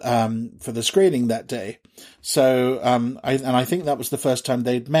for the screening that day. So I think that was the first time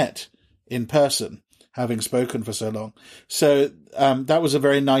they'd met in person, having spoken for so long. So that was a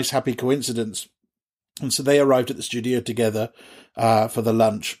very nice, happy coincidence. And so they arrived at the studio together for the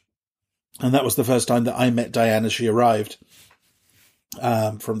lunch. And that was the first time that I met Diane as she arrived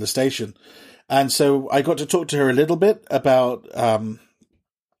from the station. And so I got to talk to her a little bit about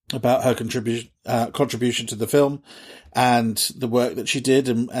her contribution to the film and the work that she did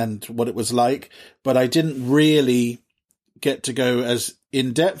and what it was like. But I didn't really get to go as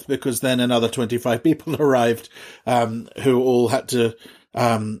in depth because then another 25 people arrived who all had to,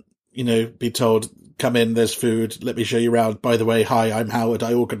 be told, come in, there's food, let me show you around. By the way, hi, I'm Howard,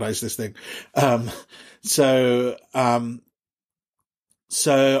 I organized this thing. So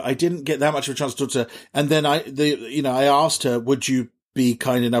I didn't get that much of a chance to talk to her. And then I asked her, would you be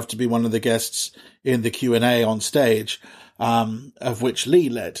kind enough to be one of the guests in the Q&A on stage, of which Lee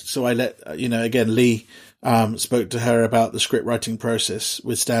led. So I let, again, Lee spoke to her about the script writing process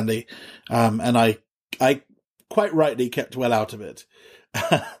with Stanley. And I quite rightly kept well out of it.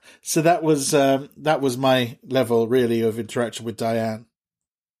 So that was my level really of interaction with Diane.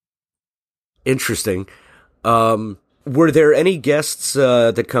 Interesting. Were there any guests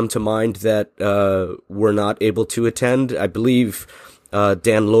that come to mind that were not able to attend? I believe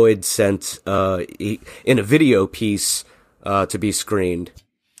Dan Lloyd sent in a video piece to be screened.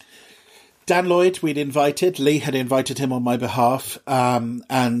 Dan Lloyd, we'd invited. Lee had invited him on my behalf,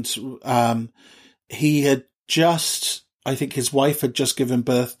 and he had just, I think his wife had just given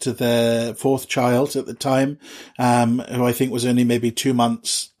birth to their fourth child at the time, who I think was only maybe 2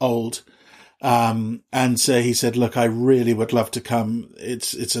 months old. And so he said, look, I really would love to come.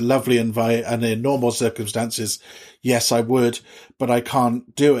 It's a lovely invite, and in normal circumstances, yes, I would, but I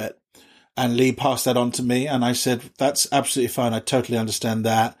can't do it. And Lee passed that on to me, and I said, that's absolutely fine. I totally understand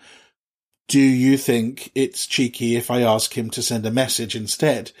that. Do you think it's cheeky if I ask him to send a message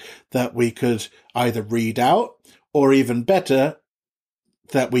instead that we could either read out, or even better,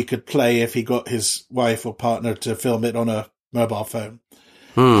 that we could play if he got his wife or partner to film it on a mobile phone?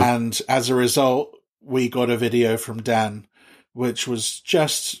 And as a result, we got a video from Dan, which was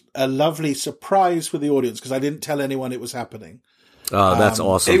just a lovely surprise for the audience because I didn't tell anyone it was happening. Oh, that's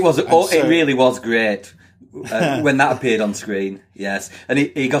awesome. It really was great when that appeared on screen. Yes. And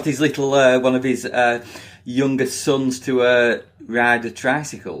he got his little, one of his youngest sons to ride a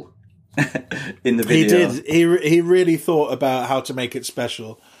tricycle in the video. He did. He really thought about how to make it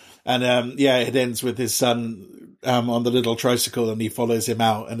special. And it ends with his son on the little tricycle, and he follows him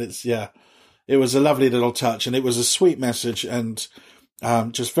out, and it was a lovely little touch, and it was a sweet message, and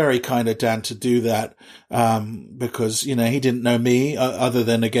just very kind of Dan to do that, because he didn't know me other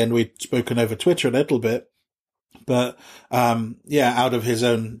than, again, we'd spoken over Twitter a little bit, but out of his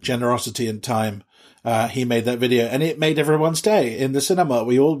own generosity and time, he made that video, and it made everyone's day in the cinema.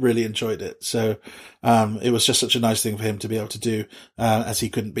 We all really enjoyed it. So it was just such a nice thing for him to be able to do, as he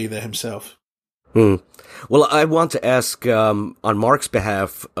couldn't be there himself. Well, I want to ask on Mark's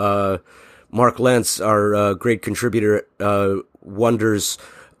behalf, Mark Lentz, our great contributor, wonders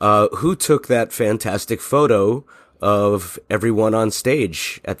who took that fantastic photo of everyone on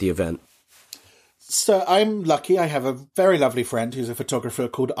stage at the event. So I'm lucky. I have a very lovely friend who's a photographer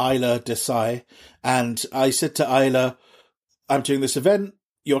called Isla Desai. And I said to Isla, I'm doing this event.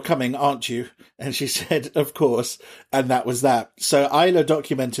 You're coming, aren't you? And she said, of course. And that was that. So Isla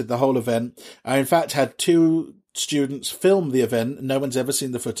documented the whole event. I, in fact, had 2 students film the event. No one's ever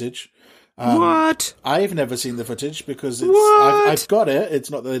seen the footage. What? I've never seen the footage because I've got it.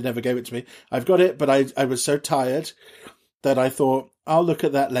 It's not that they never gave it to me. I've got it, but I was so tired that I thought, I'll look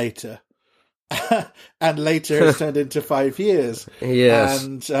at that later. And later it's turned into 5 years. Yes.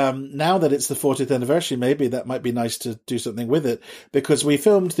 And now that it's the 40th anniversary, maybe that might be nice to do something with it, because we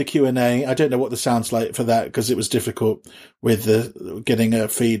filmed the Q&A. I don't know what the sound's like for that, because it was difficult with getting a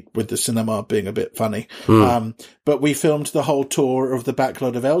feed with the cinema being a bit funny. But we filmed the whole tour of the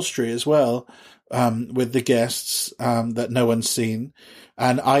backlot of Elstree as well, with the guests that no one's seen.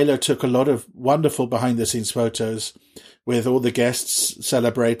 And Isla took a lot of wonderful behind-the-scenes photos with all the guests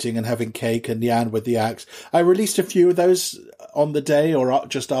celebrating and having cake, and Jan with the axe. I released a few of those on the day or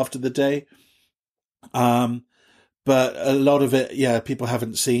just after the day. But a lot of it, people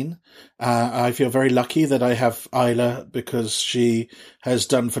haven't seen. I feel very lucky that I have Isla, because she has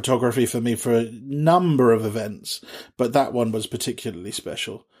done photography for me for a number of events, but that one was particularly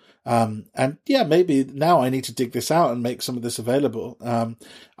special. Maybe now I need to dig this out and make some of this available.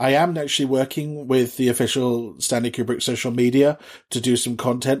 I am actually working with the official Stanley Kubrick social media to do some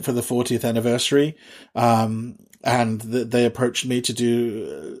content for the 40th anniversary. And they approached me to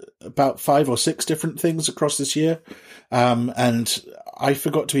do about 5 or 6 different things across this year. And I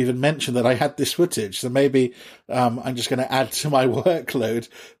forgot to even mention that I had this footage. So maybe, I'm just going to add to my workload,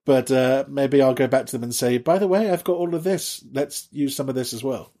 but, maybe I'll go back to them and say, by the way, I've got all of this. Let's use some of this as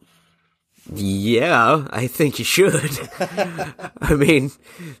well. Yeah, I think you should. I mean,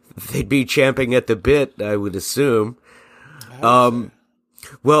 they'd be champing at the bit, I would assume.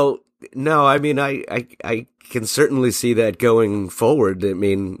 Well, no, I mean, I can certainly see that going forward. I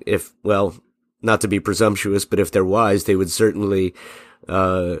mean, not to be presumptuous, but if they're wise, they would certainly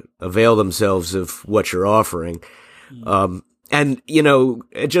avail themselves of what you're offering. And,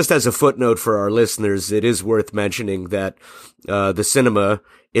 just as a footnote for our listeners, it is worth mentioning that the cinema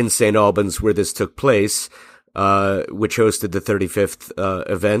in St. Albans, where this took place, which hosted the 35th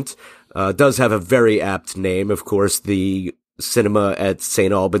event, does have a very apt name. Of course, the cinema at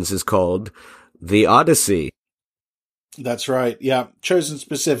St. Albans is called the Odyssey. That's right. Yeah. Chosen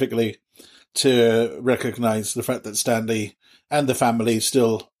specifically to recognize the fact that Stanley and the family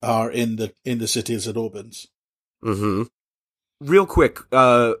still are in the city of St. Albans. Mm-hmm. Real quick,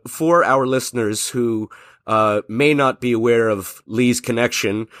 for our listeners who may not be aware of Lee's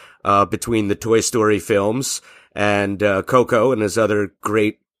connection between the Toy Story films and Coco and his other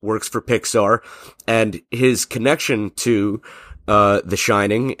great works for Pixar, and his connection to The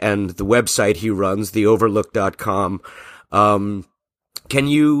Shining and the website he runs, theoverlook.com. Can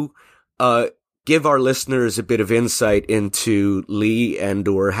you give our listeners a bit of insight into Lee and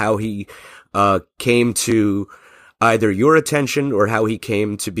or how he came to either your attention or how he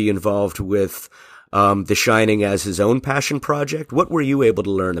came to be involved with The Shining as his own passion project? What were you able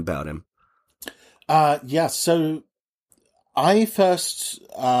to learn about him? So I first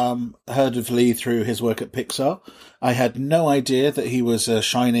heard of Lee through his work at Pixar. I had no idea that he was a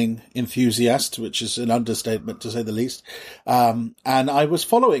Shining enthusiast, which is an understatement to say the least. And I was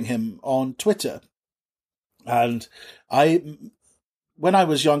following him on Twitter. And when I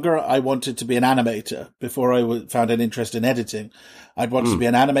was younger, I wanted to be an animator before I found an interest in editing. I'd wanted to be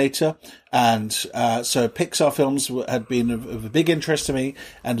an animator. And so Pixar films had been of a big interest to me.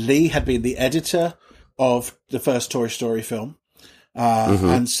 And Lee had been the editor of the first Toy Story film.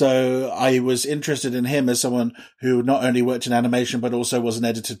 And so I was interested in him as someone who not only worked in animation, but also was an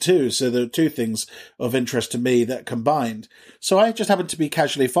editor too. So there were 2 things of interest to me that combined. So I just happened to be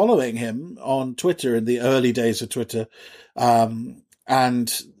casually following him on Twitter in the early days of Twitter. And,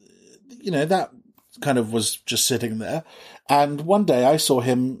 that kind of was just sitting there. And one day I saw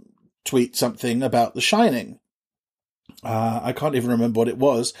him tweet something about The Shining. I can't even remember what it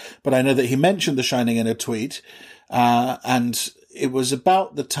was, but I know that he mentioned The Shining in a tweet. And it was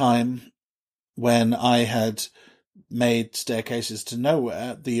about the time when I had made Staircases to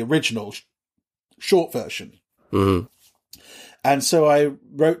Nowhere, the original short version. And so I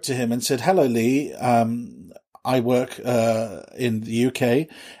wrote to him and said, "Hello, Lee. I work in the UK,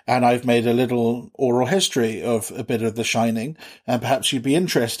 and I've made a little oral history of a bit of The Shining, and perhaps you'd be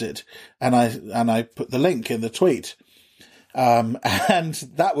interested." And I put the link in the tweet, and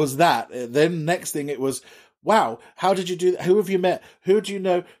that was that. Then next thing it was, "Wow, how did you do that? Who have you met? Who do you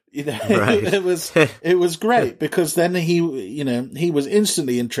know?" You know, Right. it was great because then he was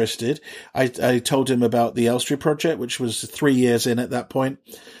instantly interested. I told him about the Elstree project, which was 3 years in at that point.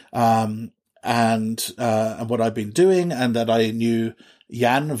 And what I've been doing, and that I knew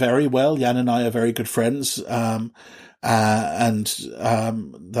Jan very well. Jan and I are very good friends. That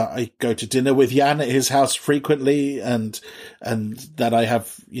I go to dinner with Jan at his house frequently, and that I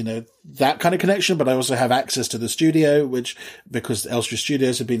have, that kind of connection, but I also have access to the studio, because Elstree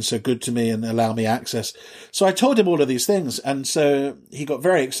Studios have been so good to me and allow me access. So I told him all of these things, and so he got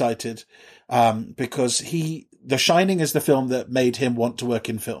very excited, because The Shining is the film that made him want to work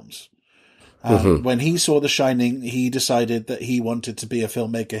in films. When he saw The Shining, he decided that he wanted to be a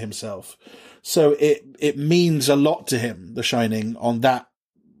filmmaker himself. So it means a lot to him, The Shining,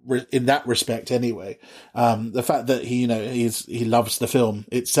 in that respect anyway. The fact that he loves the film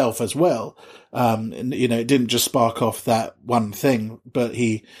itself as well. It didn't just spark off that one thing, but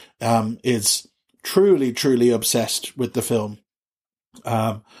he is truly, truly obsessed with the film.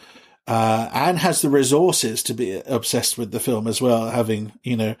 And has the resources to be obsessed with the film as well, having,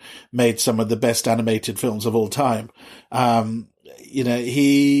 made some of the best animated films of all time.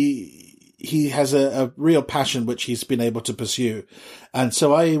 He has a real passion which he's been able to pursue. And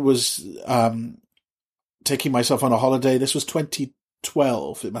so I was taking myself on a holiday. This was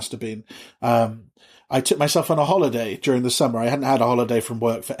 2012, it must have been. I took myself on a holiday during the summer. I hadn't had a holiday from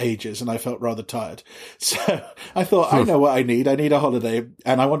work for ages, and I felt rather tired. So I thought, I know what I need. I need a holiday.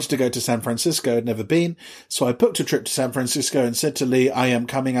 And I wanted to go to San Francisco. I'd never been. So I booked a trip to San Francisco and said to Lee, "I am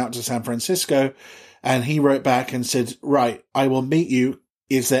coming out to San Francisco." And he wrote back and said, "Right, I will meet you.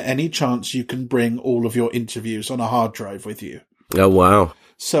 Is there any chance you can bring all of your interviews on a hard drive with you?" Oh, wow.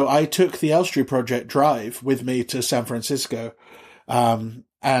 So I took the Elstree Project drive with me to San Francisco, and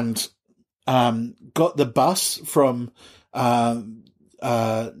got the bus from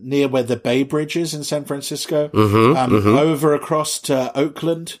near where the Bay Bridge is in San Francisco, over across to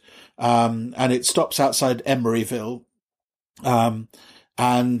Oakland, and it stops outside Emeryville.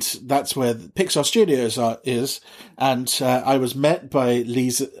 And that's where the Pixar Studios is. And I was met by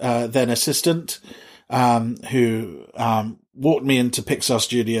Lee's then assistant, who walked me into Pixar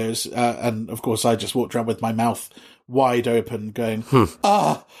Studios. And of course, I just walked around with my mouth wide open going,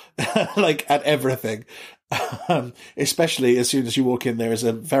 like at everything. Especially as soon as you walk in, there is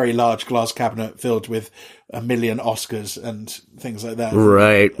a very large glass cabinet filled with 1 million Oscars and things like that.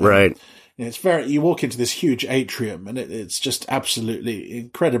 Right, right. You walk into this huge atrium, and it's just absolutely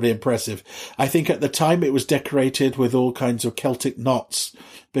incredibly impressive. I think at the time it was decorated with all kinds of Celtic knots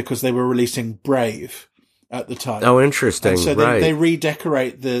because they were releasing Brave at the time. Oh, interesting. And so right. they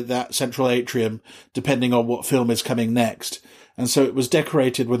redecorate that central atrium depending on what film is coming next. And so it was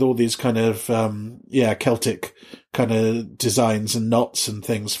decorated with all these kind of, Celtic kind of designs and knots and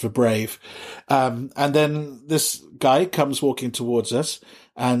things for Brave. And then this guy comes walking towards us,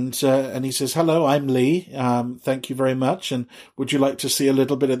 and he says, "Hello, I'm Lee. Thank you very much. And would you like to see a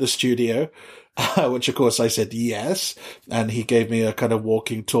little bit of the studio?" Which of course I said yes. And he gave me a kind of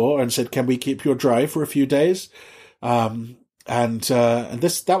walking tour and said, "Can we keep your drive for a few days?" And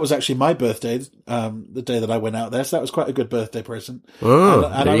that was actually my birthday, the day that I went out there. So that was quite a good birthday present. Oh,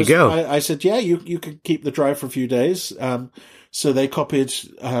 and there you go. I said, "Yeah, you could keep the drive for a few days." So they copied,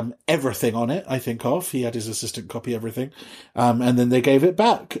 everything on it, I think he had his assistant copy everything. And then they gave it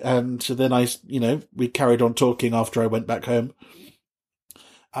back. And so then we carried on talking after I went back home.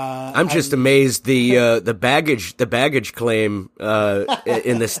 I'm just amazed the baggage claim,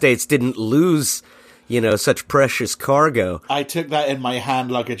 in the States didn't lose, such precious cargo. I took that in my hand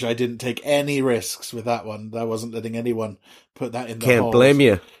luggage. I didn't take any risks with that one. I wasn't letting anyone put that in the Can't hold. blame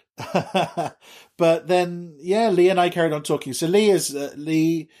you. But then, Lee and I carried on talking. So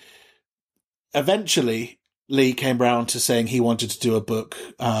eventually Lee came round to saying he wanted to do a book,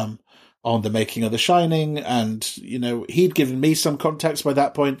 on the making of The Shining. And, he'd given me some contacts by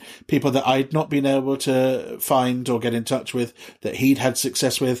that point, people that I'd not been able to find or get in touch with that he'd had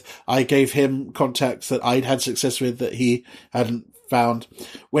success with. I gave him contacts that I'd had success with that he hadn't found.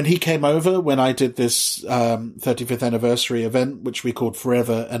 When he came over, when I did this 35th anniversary event, which we called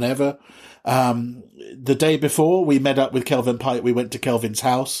Forever and Ever, The day before, we met up with Kelvin Pike. We went to Kelvin's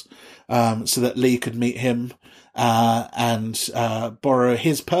house so that Lee could meet him and borrow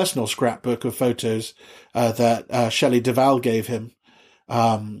his personal scrapbook of photos that Shelley Duvall gave him,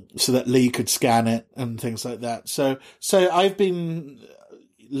 so that Lee could scan it and things like that. So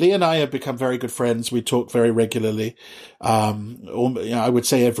Lee and I have become very good friends. We talk very regularly. I would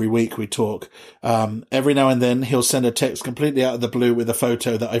say every week we talk. Every now and then he'll send a text completely out of the blue with a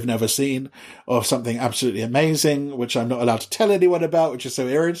photo that I've never seen of something absolutely amazing, which I'm not allowed to tell anyone about, which is so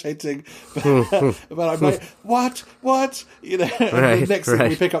irritating. But I'm like, what? And the next thing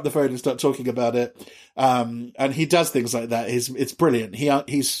we pick up the phone and start talking about it. And he does things like that. It's brilliant.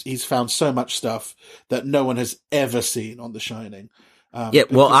 He's found so much stuff that no one has ever seen on The Shining.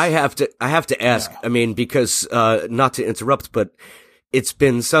 I have to ask. Yeah. I mean, because not to interrupt, but it's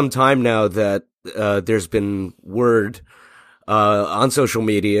been some time now that there's been word on social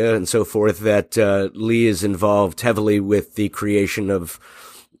media and so forth that Lee is involved heavily with the creation of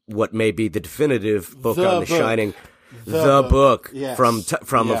what may be the definitive book on The Shining. The book yes.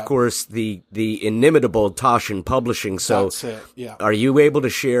 from of course the inimitable Taschen Publishing. So that's it. Yeah. Are you able to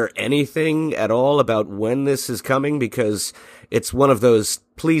share anything at all about when this is coming? Because it's one of those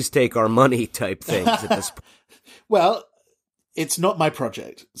please take our money type things at this point. Well, it's not my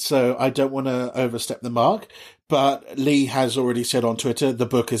project, so I don't want to overstep the mark. But Lee has already said on Twitter the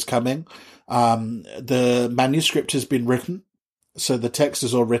book is coming. The manuscript has been written, so the text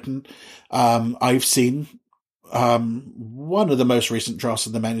is all written. I've seen one of the most recent drafts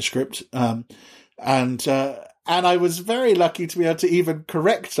of the manuscript. And I was very lucky to be able to even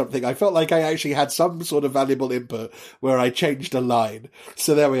correct something. I felt like I actually had some sort of valuable input where I changed a line.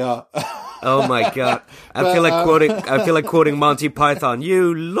 So there we are. Oh my God. I feel like quoting Monty Python.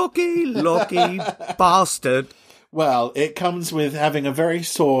 You lucky bastard. Well, it comes with having a very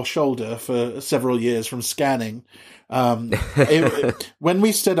sore shoulder for several years from scanning. When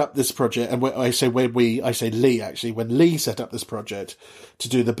we set up this project, and I say Lee actually, when Lee set up this project to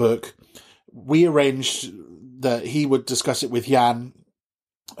do the book, we arranged that he would discuss it with Jan,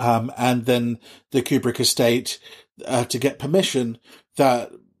 and then the Kubrick estate, to get permission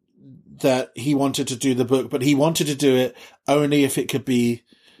that he wanted to do the book, but he wanted to do it only if it could be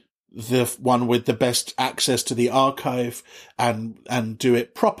the one with the best access to the archive and do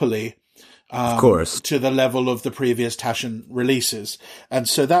it properly. Of course. To the level of the previous Taschen releases. And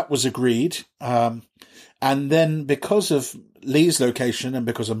so that was agreed. And then because of Lee's location and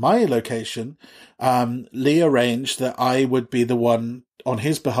because of my location, Lee arranged that I would be the one on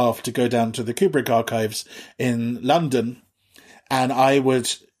his behalf to go down to the Kubrick archives in London. And I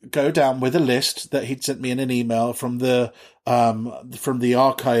would go down with a list that he'd sent me in an email from the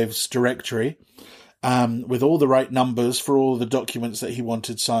archives directory. With all the right numbers for all the documents that he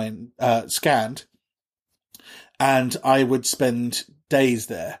wanted scanned. And I would spend days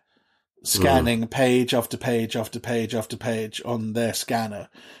there scanning page after page after page after page on their scanner.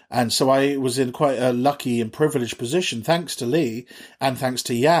 And so I was in quite a lucky and privileged position, thanks to Lee and thanks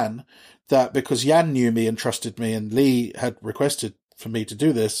to Jan, that because Jan knew me and trusted me and Lee had requested for me to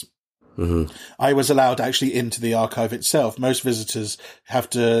do this, I was allowed actually into the archive itself. Most visitors have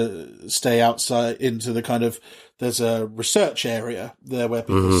to stay outside into the kind of, there's a research area there where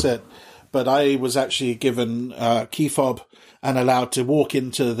people sit. But I was actually given a key fob and allowed to walk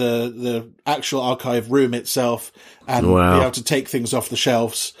into the actual archive room itself and be able to take things off the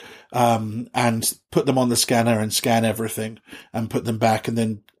shelves, and put them on the scanner and scan everything and put them back and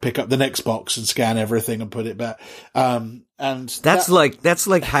then pick up the next box and scan everything and put it back. And that's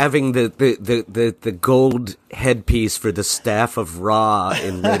like having the gold headpiece for the staff of Ra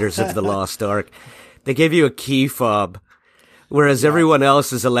in Raiders of the Lost Ark. They gave you a key fob, whereas everyone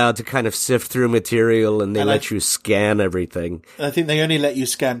else is allowed to kind of sift through material and they let you scan everything. I think they only let you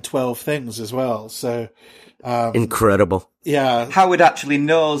scan 12 things as well. So incredible. Yeah. Howard actually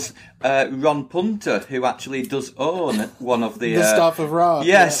knows Ron Punter, who actually does own one of the staff of Ra.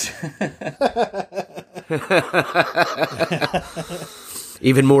 Yes. Yeah.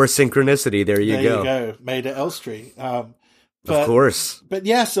 Even more synchronicity. There you go. There you go. Made at Elstree. Of course. But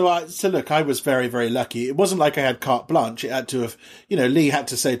yeah, so look, I was very, very lucky. It wasn't like I had carte blanche. It had to have, Lee had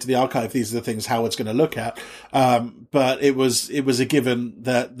to say to the archive, these are the things Howard's going to look at. But it was a given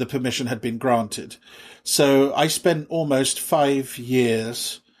that the permission had been granted. So I spent almost 5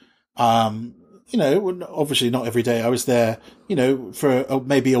 years, obviously not every day. I was there, for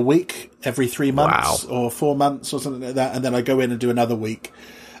maybe a week every 3 months or 4 months or something like that. And then I go in and do another week.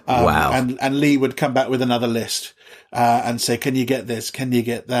 And Lee would come back with another list, and say, can you get this? Can you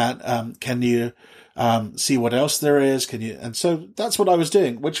get that? Can you see what else there is? Can you? And so that's what I was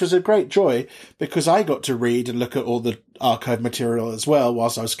doing, which was a great joy because I got to read and look at all the archive material as well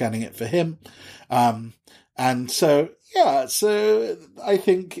whilst I was scanning it for him. And so, yeah, so I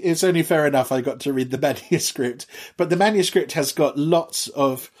think it's only fair enough I got to read the manuscript, but the manuscript has got lots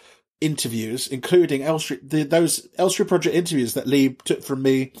of interviews, including those Elstree Project interviews that Lee took from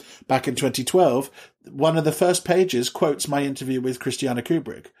me back in 2012. One of the first pages quotes my interview with Christiana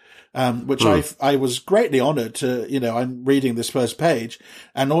Kubrick, which I was greatly honored to, I'm reading this first page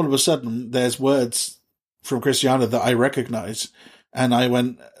and all of a sudden there's words from Christiana that I recognize. And I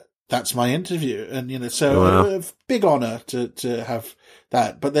went, that's my interview. And, so a big honor to have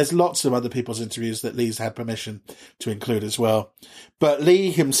that. But there's lots of other people's interviews that Lee's had permission to include as well. But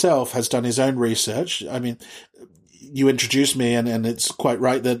Lee himself has done his own research. I mean, you introduced me and it's quite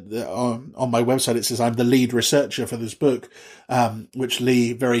right that on my website it says I'm the lead researcher for this book, which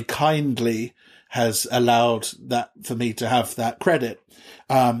Lee very kindly has allowed that for me to have that credit.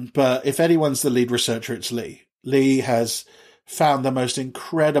 But if anyone's the lead researcher, it's Lee. Lee has found the most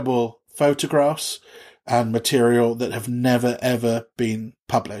incredible photographs and material that have never, ever been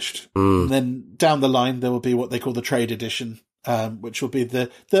published. And then down the line, there will be what they call the trade edition, which will be the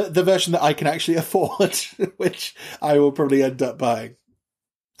version that I can actually afford, which I will probably end up buying.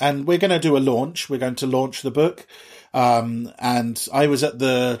 And we're going to do a launch. We're going to launch the book. And I was at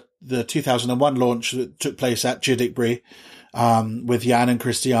the 2001 launch that took place at Jiddickbury, with Jan and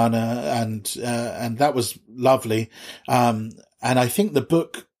Christiana, and that was lovely. And I think the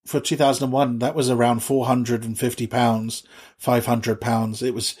book for 2001, that was around £450, £500.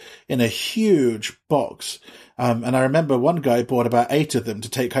 It was in a huge box. And I remember one guy bought about 8 of them to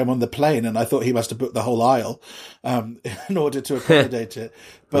take home on the plane, and I thought he must have booked the whole aisle, in order to accommodate it.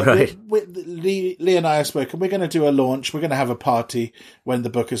 But right. Lee and I have spoken. We're going to do a launch. We're going to have a party when the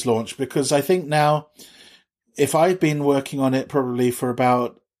book is launched, because I think now, if I've been working on it probably for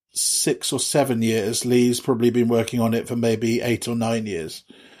about 6 or 7 years, Lee's probably been working on it for maybe 8 or 9 years.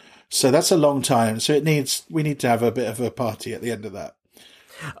 So that's a long time. So we need to have a bit of a party at the end of that.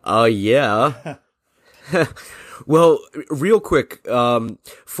 Yeah. Well, real quick,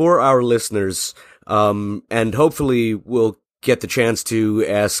 for our listeners, and hopefully we'll get the chance to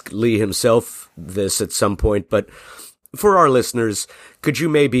ask Lee himself this at some point, but for our listeners, could you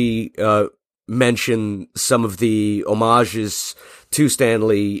maybe, mention some of the homages to Stan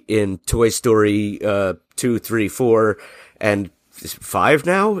Lee in Toy Story 2, 3, 4, and 5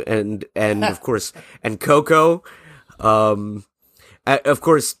 now, and of course, and Coco. Of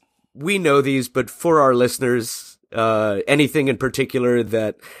course, we know these, but for our listeners, anything in particular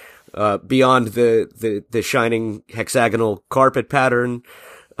that beyond the shining hexagonal carpet pattern,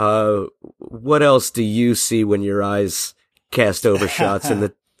 what else do you see when your eyes cast over shots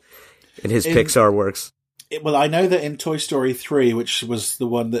in his Pixar works? Well, I know that in Toy Story 3, which was the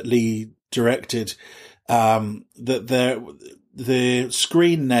one that Lee directed, that the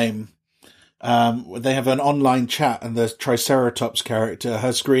screen name, they have an online chat, and the Triceratops character,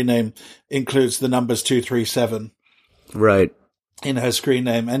 her screen name includes the numbers 237. Right. In her screen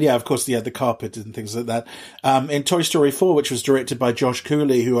name. And yeah, of course, the carpet and things like that. In Toy Story 4, which was directed by Josh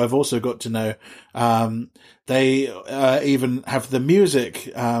Cooley, who I've also got to know, they even have the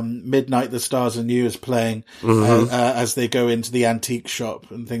music, Midnight, the Stars and You is playing, as they go into the antique shop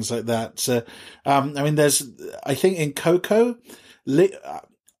and things like that. So, I mean, I think in Coco,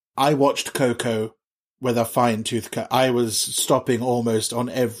 I watched Coco with a fine-tooth cut. I was stopping almost on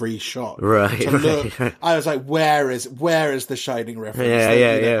every shot. Right. I was like, where is the Shining reference?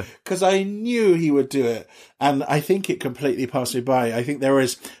 Yeah. Because I knew he would do it. And I think it completely passed me by. I think there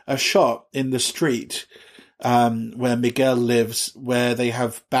is a shot in the street, where Miguel lives, where they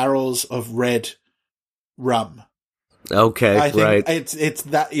have barrels of red rum. Okay, I think right. It's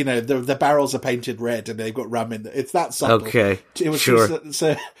that, the barrels are painted red and they've got rum in there. It's that subtle. Okay, it was sure.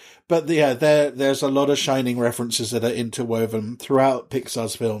 But yeah, there's a lot of Shining references that are interwoven throughout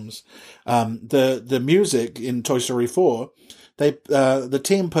Pixar's films. The music in Toy Story 4, the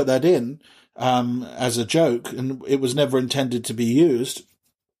team put that in as a joke, and it was never intended to be used.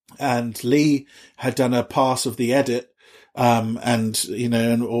 And Lee had done a pass of the edit. Or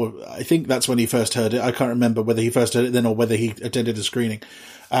I think that's when he first heard it. I can't remember whether he first heard it then or whether he attended a screening.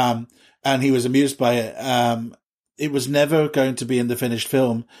 And he was amused by it. It was never going to be in the finished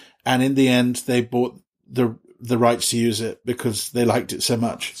film. And in the end, they bought the rights to use it because they liked it so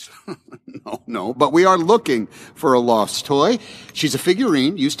much. No, but we are looking for a lost toy. She's a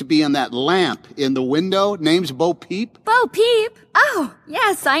figurine, used to be in that lamp in the window. Name's Bo Peep. Bo Peep? Oh,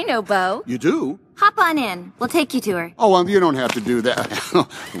 yes, I know Bo. You do? Hop on in. We'll take you to her. Oh, well, you don't have to do that.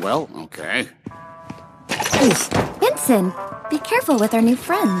 Well, okay. Please. Vincent, be careful with our new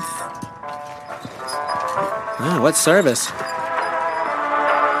friends. What service?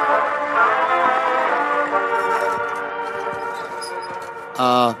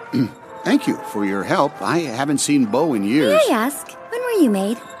 Thank you for your help. I haven't seen Bo in years. May I ask, when were you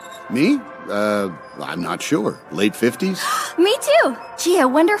made? Me? I'm not sure. Late 50s? Me too. Gee, I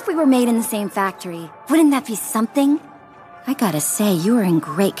wonder if we were made in the same factory. Wouldn't that be something? I gotta say, you are in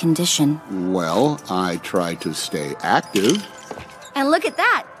great condition. Well, I try to stay active. And look at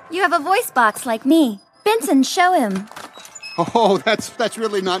that. You have a voice box like me. Vincent, show him. Oh, that's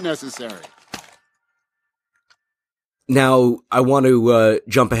really not necessary. Now, I want to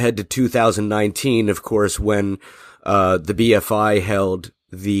jump ahead to 2019, of course, when the BFI held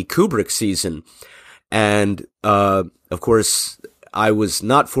the Kubrick season. And, of course, I was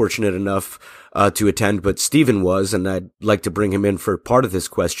not fortunate enough to attend, but Stephen was, and I'd like to bring him in for part of this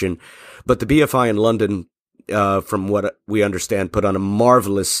question. But the BFI in London, from what we understand, put on a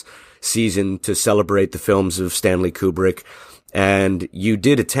marvelous season to celebrate the films of Stanley Kubrick. And you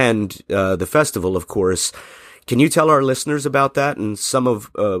did attend the festival, of course. Can you tell our listeners about that and some of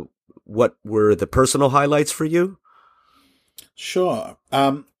what were the personal highlights for you? Sure.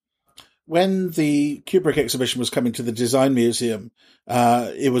 When the Kubrick exhibition was coming to the Design Museum,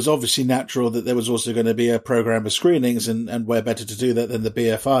 it was obviously natural that there was also going to be a program of screenings, and where better to do that than the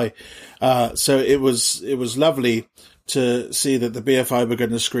BFI. So it was lovely to see that the BFI were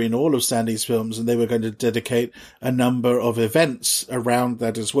going to screen all of Stanley's films, and they were going to dedicate a number of events around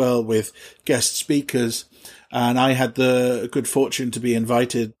that as well with guest speakers. And I had the good fortune to be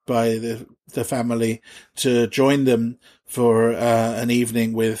invited by the family to join them for an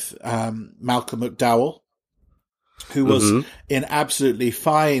evening with Malcolm McDowell, who was in absolutely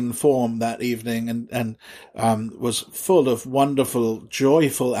fine form that evening and was full of wonderful,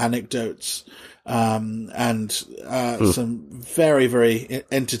 joyful anecdotes and some very, very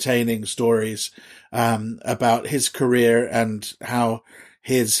entertaining stories about his career and how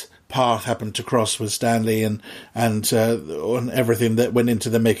his path happened to cross with Stanley and on everything that went into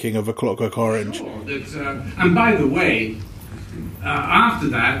the making of A Clockwork Orange. And by the way, after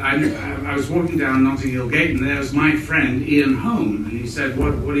that, I was walking down Notting Hill Gate, and there was my friend Ian Holm, and he said,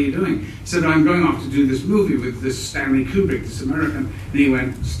 "What are you doing?" He said, "I'm going off to do this movie with this Stanley Kubrick, this American." And he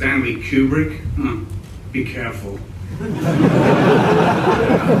went, "Stanley Kubrick? Be careful."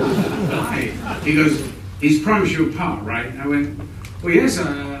 Why? He goes, "He's promised you a part, right?" I went, "Well, yes,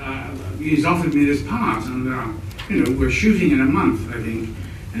 he's offered me this part, and we're shooting in a month, I think."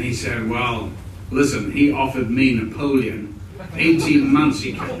 And he said, "Well, listen, he offered me Napoleon. 18 months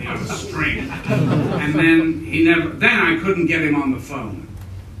he kept me on a string, and then I couldn't get him on the phone."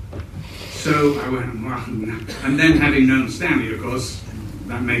 So I went, well, and then having known Stanley, of course,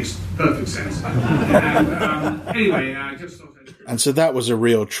 that makes perfect sense. And anyway, I just thought. And so that was a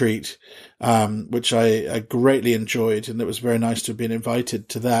real treat, which I greatly enjoyed, and it was very nice to have been invited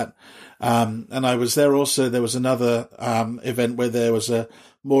to that. And I was there also. There was another event where there was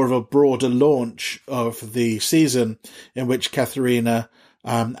more of a broader launch of the season, in which Katharina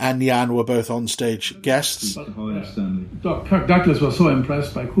and Jan were both on stage guests. Kirk Douglas was so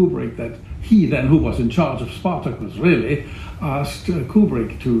impressed by Kubrick that he then, who was in charge of Spartacus, really asked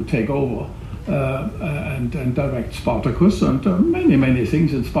Kubrick to take over and direct Spartacus, and many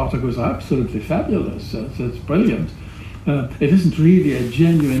things in Spartacus are absolutely fabulous. It's brilliant. It isn't really a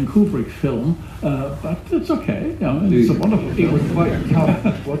genuine Kubrick film, but it's okay. It's a wonderful film. It was quite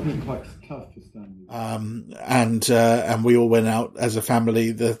tough. Wasn't it quite tough for Stanley? And we all went out as a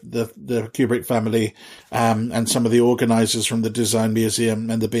family, the Kubrick family, and some of the organisers from the Design Museum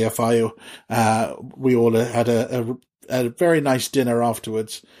and the BFI. We all had a very nice dinner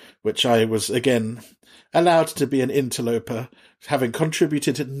afterwards, which I was again allowed to be an interloper, having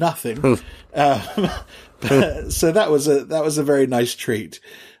contributed nothing. So that was a very nice treat.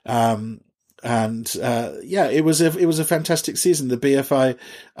 It was a fantastic season. The BFI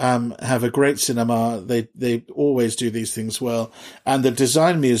have a great cinema. They always do these things well. And the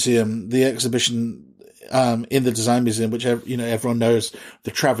Design Museum, the exhibition in the Design Museum, which everyone knows,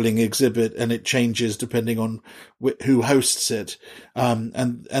 the traveling exhibit, and it changes depending on who hosts it.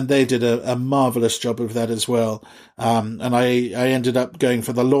 And they did a marvelous job of that as well. And I ended up going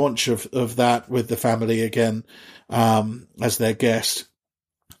for the launch of that with the family again, as their guest.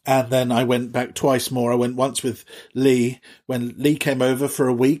 And then I went back twice more. I went once with Lee, when Lee came over for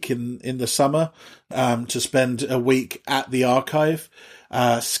a week in the summer, to spend a week at the archive,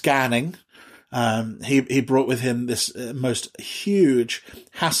 scanning. He brought with him this most huge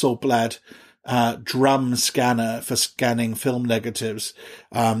Hasselblad drum scanner for scanning film negatives,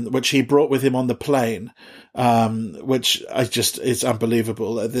 which he brought with him on the plane, which it's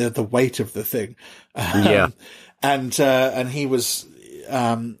unbelievable. The weight of the thing. And he was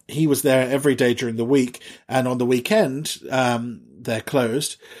there every day during the week, and on the weekend, they're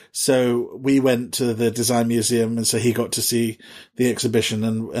closed. So we went to the Design Museum, and so he got to see the exhibition,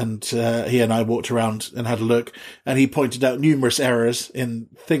 and he and I walked around and had a look, and he pointed out numerous errors in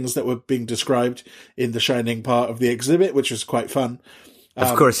things that were being described in the Shining part of the exhibit, which was quite fun.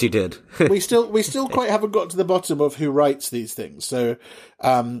 Of course he did. we still quite haven't got to the bottom of who writes these things. So,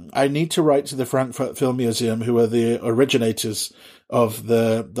 I need to write to the Frankfurt Film Museum, who are the originators of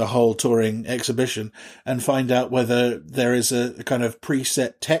the whole touring exhibition, and find out whether there is a kind of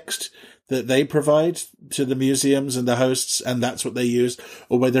preset text that they provide to the museums and the hosts, and that's what they use,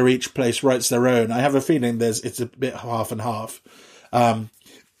 or whether each place writes their own. I have a feeling it's a bit half and half.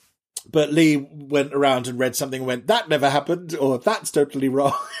 But Lee went around and read something and went, that never happened, or that's totally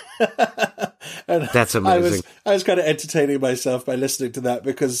wrong. And that's amazing. I was kind of entertaining myself by listening to that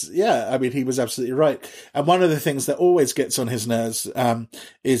because, he was absolutely right. And one of the things that always gets on his nerves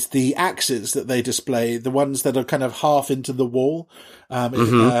is the axes that they display, the ones that are kind of half into the wall.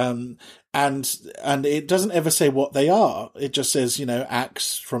 And it doesn't ever say what they are. It just says,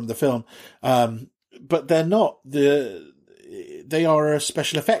 axe from the film. But they're not they are a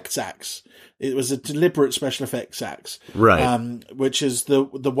special effects axe. It was a deliberate special effects axe, right? Which is the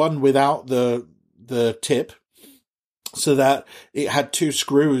one without the tip, so that it had two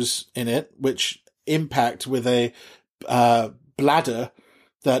screws in it, which impact with a bladder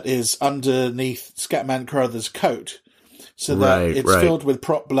that is underneath Scatman Crothers' coat, so that it's filled with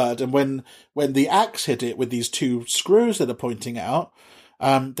prop blood. And when the axe hit it with these two screws that are pointing out,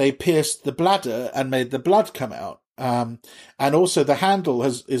 they pierced the bladder and made the blood come out. And also the handle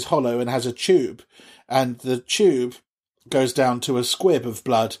is hollow and has a tube, and the tube goes down to a squib of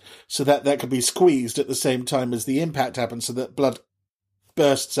blood, so that can be squeezed at the same time as the impact happens, so that blood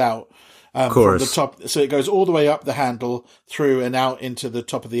bursts out from the top. So it goes all the way up the handle, through and out into the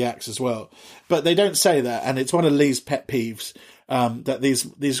top of the axe as well. But they don't say that, and it's one of Lee's pet peeves. That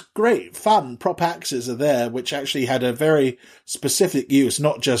these great fun prop axes are there, which actually had a very specific use,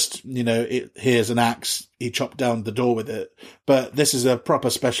 not just, here's an axe, he chopped down the door with it, but this is a proper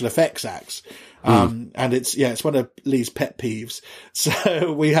special effects axe. And it's one of Lee's pet peeves.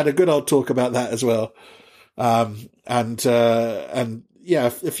 So we had a good old talk about that as well. A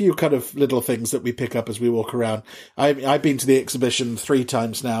few kind of little things that we pick up as we walk around. I've been to the exhibition 3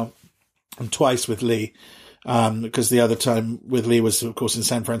 times now, and twice with Lee. Because the other time with Lee was, of course, in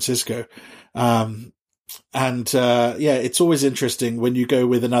San Francisco. It's always interesting when you go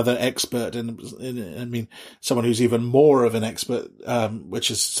with another expert, and someone who's even more of an expert, which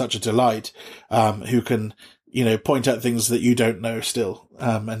is such a delight, who can, point out things that you don't know still,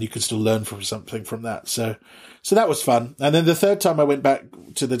 and you can still learn from something from that. So that was fun. And then the third time I went back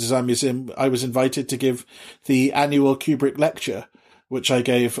to the Design Museum, I was invited to give the annual Kubrick lecture, which I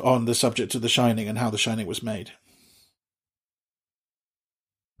gave on the subject of The Shining and how The Shining was made.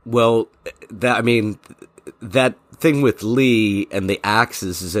 Well, that thing with Lee and the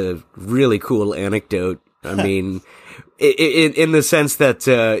axes is a really cool anecdote. I mean, in the sense that,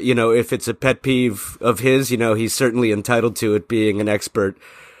 if it's a pet peeve of his, he's certainly entitled to it, being an expert.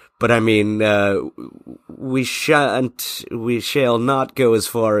 But I mean, we shall not go as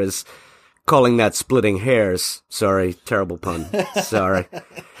far as calling that splitting hairs. Sorry, terrible pun. Sorry.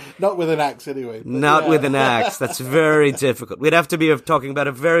 Not with an axe, anyway. Not with an axe. That's very difficult. We'd have to be talking about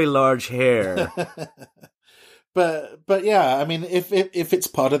a very large hair. But if it's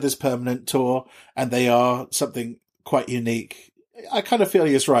part of this permanent tour and they are something quite unique, I kind of feel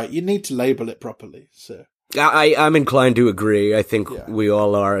he's right. You need to label it properly. So I'm inclined to agree. I think we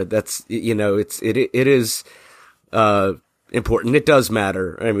all are. That's it is important. It does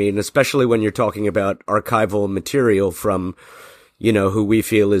matter. I mean, especially when you're talking about archival material from, who we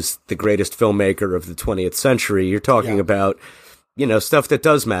feel is the greatest filmmaker of the 20th century. You're talking about, stuff that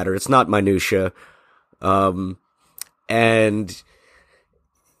does matter. It's not minutia. I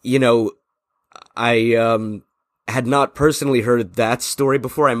had not personally heard that story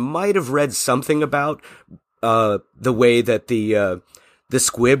before. I might have read something about, the way that the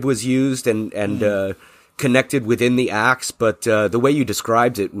squib was used and connected within the axe, but the way you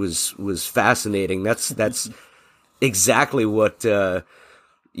described it was fascinating. That's exactly what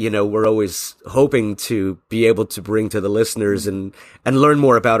we're always hoping to be able to bring to the listeners and learn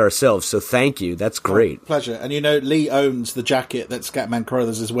more about ourselves. So thank you. That's great. Oh, pleasure. And Lee owns the jacket that Scatman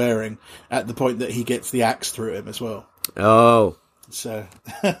Crothers is wearing at the point that he gets the axe through him as well. Oh, so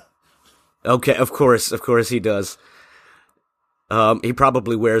Okay, of course he does. He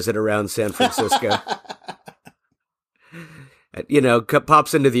probably wears it around San Francisco.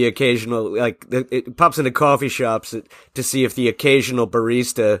 Pops into the occasional, it pops into coffee shops to see if the occasional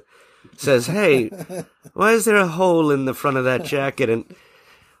barista says, "Hey, why is there a hole in the front of that jacket?" And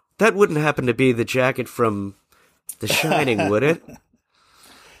that wouldn't happen to be the jacket from The Shining, would it?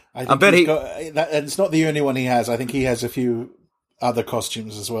 I bet and it's not the only one he has. I think he has a few other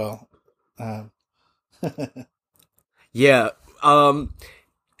costumes as well. Yeah.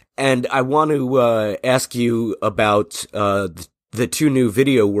 And I want to ask you about the two new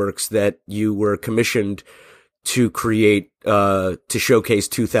video works that you were commissioned to create to showcase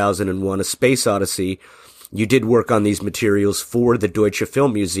 2001: A Space Odyssey. You did work on these materials for the Deutsche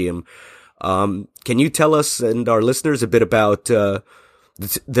Film Museum. Can you tell us and our listeners a bit about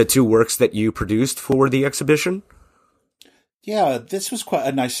the two works that you produced for the exhibition? Yeah, this was quite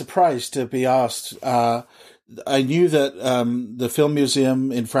a nice surprise to be asked. I knew that the Film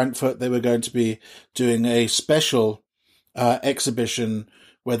Museum in Frankfurt, they were going to be doing a special exhibition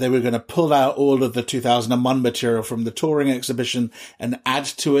where they were going to pull out all of the 2001 material from the touring exhibition and add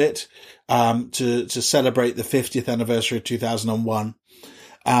to it to celebrate the 50th anniversary of 2001.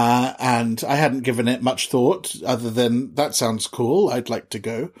 And I hadn't given it much thought other than, that sounds cool, I'd like to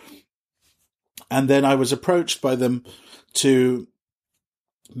go. And then I was approached by them to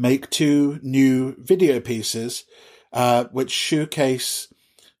make two new video pieces, which showcase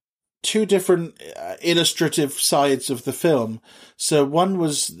two different illustrative sides of the film. So one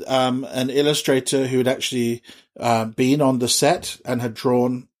was an illustrator who had actually been on the set and had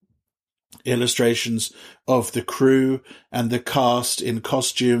drawn illustrations of the crew and the cast in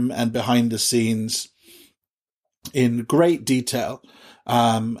costume and behind the scenes in great detail.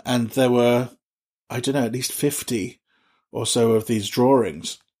 And there were, I don't know, at least 50 or so of these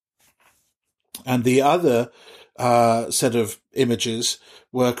drawings. And the other set of images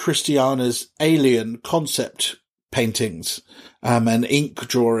were Christiana's alien concept paintings, and ink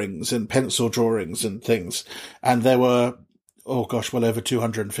drawings and pencil drawings and things. And there were, well over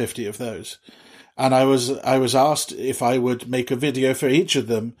 250 of those. And I was asked if I would make a video for each of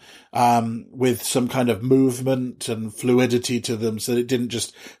them, with some kind of movement and fluidity to them, so that it didn't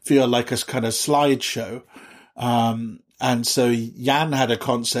just feel like a kind of slideshow. And so Jan had a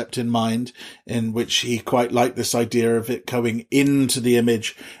concept in mind in which he quite liked this idea of it going into the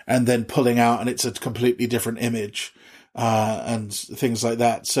image and then pulling out, and it's a completely different image, and things like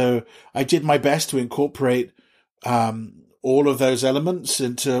that. So I did my best to incorporate all of those elements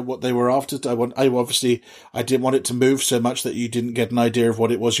into what they were after. I didn't want it to move so much that you didn't get an idea of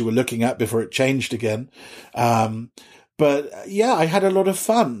what it was you were looking at before it changed again. But yeah, I had a lot of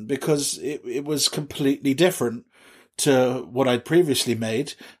fun because it was completely different to what I'd previously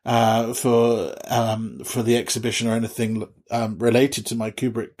made for the exhibition or anything related to my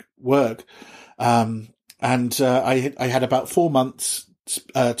Kubrick work. I had about 4 months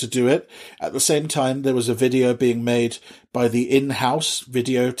to do it. At the same time, there was a video being made by the in-house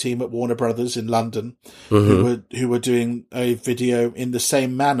video team at Warner Brothers in London, who were doing a video in the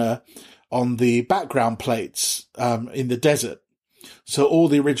same manner on the background plates in the desert. So all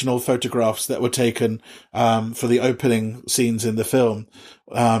the original photographs that were taken for the opening scenes in the film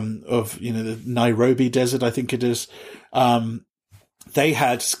of the Nairobi desert, I think it is. They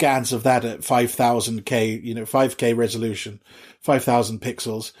had scans of that at 5,000K, 5K resolution, 5,000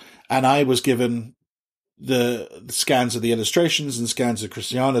 pixels. And I was given the scans of the illustrations and scans of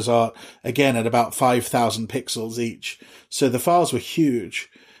Christiana's art, again, at about 5,000 pixels each. So the files were huge.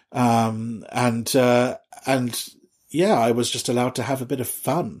 Yeah, I was just allowed to have a bit of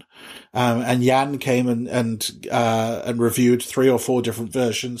fun. And Jan came and reviewed 3 or 4 different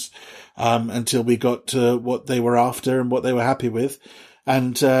versions, until we got to what they were after and what they were happy with.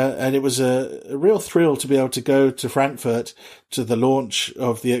 And it was a real thrill to be able to go to Frankfurt to the launch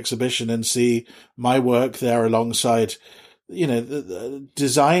of the exhibition and see my work there alongside, the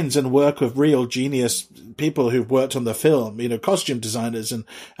designs and work of real genius people who've worked on the film, costume designers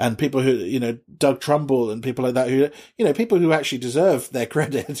and people who, Doug Trumbull and people like that who, people who actually deserve their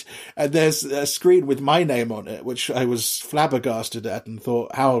credit. And there's a screen with my name on it, which I was flabbergasted at and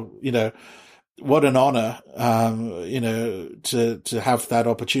thought how, what an honor, to have that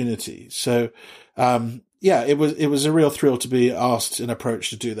opportunity. So, yeah, it was a real thrill to be asked and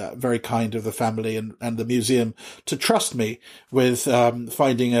approached to do that. Very kind of the family and the museum to trust me with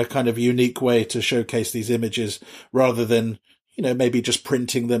finding a kind of unique way to showcase these images rather than, maybe just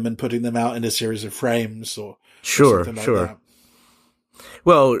printing them and putting them out in a series of frames or something like that.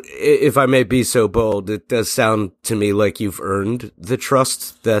 Well, if I may be so bold, it does sound to me like you've earned the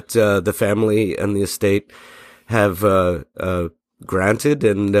trust that the family and the estate have granted,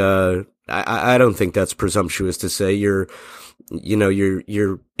 and I don't think that's presumptuous to say. Your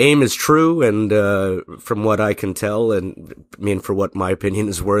aim is true, and from what I can tell, and I mean, for what my opinion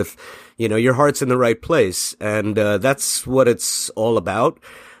is worth, your heart's in the right place, and that's what it's all about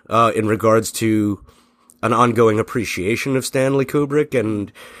in regards to an ongoing appreciation of Stanley Kubrick.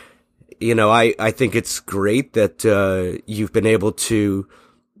 And, I think it's great that you've been able to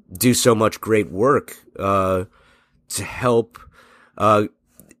do so much great work to help, kind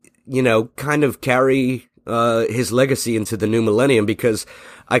of carry his legacy into the new millennium, because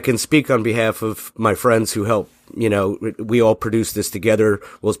I can speak on behalf of my friends who help. We all produce this together.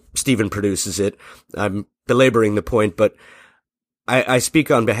 Well, Stephen produces it. I'm belaboring the point, but I speak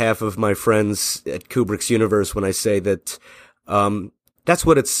on behalf of my friends at Kubrick's Universe when I say that that's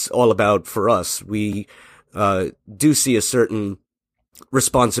what it's all about for us. We do see a certain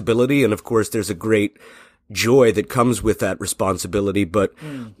responsibility, and of course there's a great joy that comes with that responsibility, but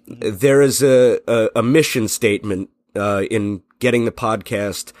there is a mission statement in getting the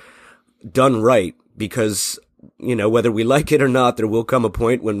podcast done right, because whether we like it or not, there will come a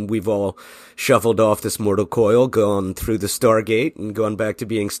point when we've all shuffled off this mortal coil, gone through the Stargate, and gone back to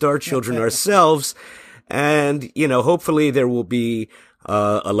being star children ourselves. And, hopefully there will be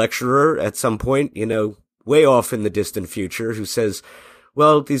a lecturer at some point, way off in the distant future, who says,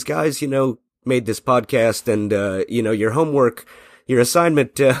 well, these guys, made this podcast, and, your homework, your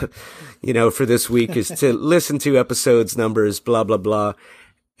assignment, for this week is to listen to episodes numbers, blah, blah, blah.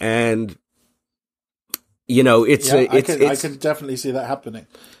 And, I can definitely see that happening.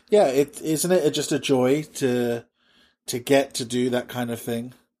 Yeah, isn't it just a joy to get to do that kind of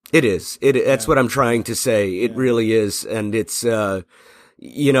thing? It is. That's what I'm trying to say. It really is, and it's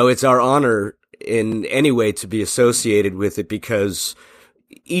it's our honor in any way to be associated with it, because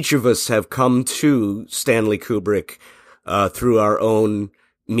each of us have come to Stanley Kubrick through our own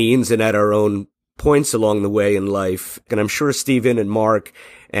means and at our own points along the way in life. And I'm sure Stephen and Mark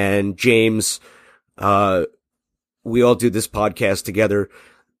and James, we all do this podcast together.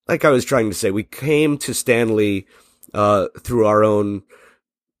 Like I was trying to say, we came to Stanley through our own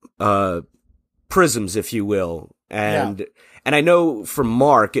prisms, if you will. And I know for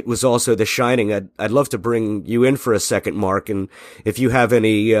Mark, it was also The Shining. I'd love to bring you in for a second, Mark, and if you have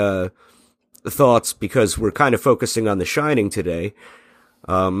any thoughts, because we're kind of focusing on The Shining today.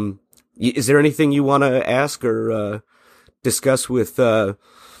 Is there anything you want to ask or discuss with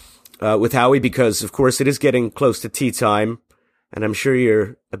Howie? Because of course it is getting close to tea time, and I'm sure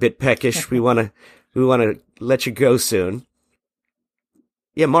you're a bit peckish. We want to let you go soon.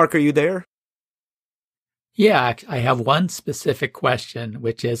 Yeah, Mark, are you there? Yeah, I have one specific question,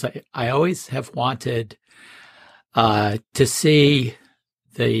 which is I always have wanted to see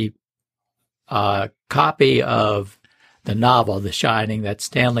the copy of the novel, The Shining, that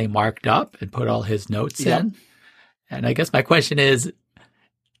Stanley marked up and put all his notes in. And I guess my question is,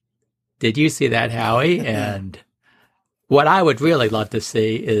 did you see that, Howie? And what I would really love to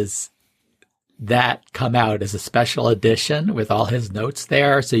see is that come out as a special edition with all his notes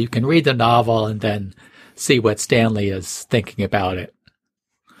there, so you can read the novel and then see what Stanley is thinking about it.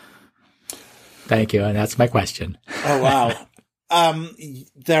 Thank you, and that's my question. Oh, wow.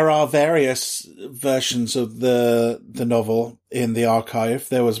 There are various versions of the novel in the archive.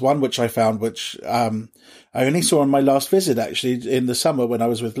 There was one which I found, which I only saw on my last visit, actually, in the summer when I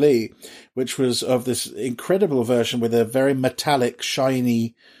was with Lee, which was of this incredible version with a very metallic,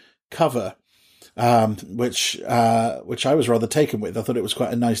 shiny cover, which I was rather taken with. I thought it was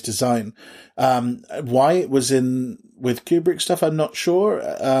quite a nice design. Why it was in with Kubrick stuff, I'm not sure,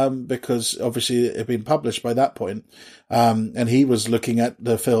 because obviously it had been published by that point. And he was looking at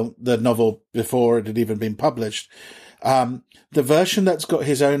the novel before it had even been published. The version that's got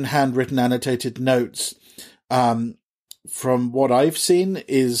his own handwritten annotated notes, from what I've seen,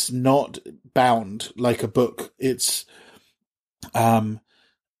 is not bound like a book. It's as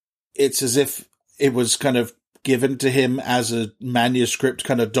if it was kind of given to him as a manuscript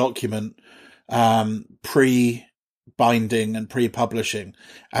kind of document, pre-binding and pre-publishing.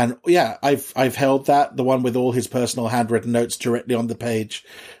 And yeah, I've held that, the one with all his personal handwritten notes directly on the page.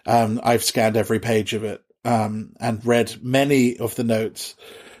 I've scanned every page of it, and read many of the notes,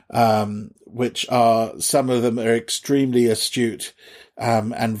 which are, some of them are extremely astute,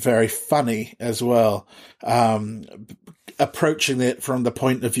 and very funny as well. Approaching it from the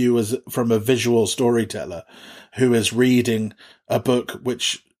point of view from a visual storyteller who is reading a book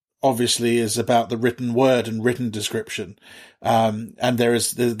which obviously is about the written word and written description. And there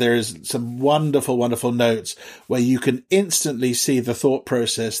is some wonderful, wonderful notes where you can instantly see the thought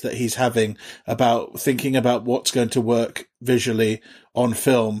process that he's having about thinking about what's going to work visually on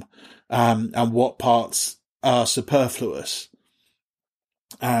film, and what parts are superfluous.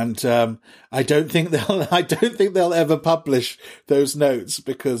 And I don't think they'll ever publish those notes,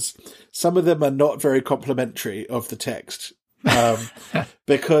 because some of them are not very complimentary of the text.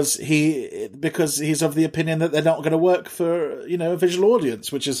 Because he's of the opinion that they're not going to work for, a visual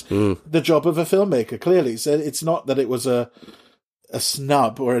audience, which is the job of a filmmaker, clearly. So it's not that it was a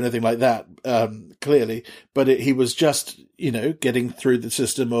snub or anything like that, clearly, but he was just, getting through the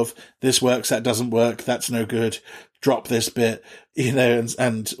system of this works, that doesn't work, that's no good, drop this bit,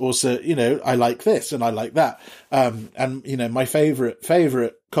 and also, I like this and I like that. And, my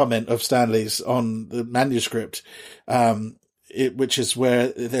favorite comment of Stanley's on the manuscript, which is where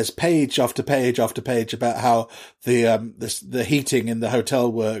there's page after page after page about how the heating in the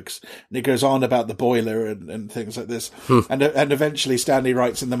hotel works, and it goes on about the boiler and things like this. And eventually Stanley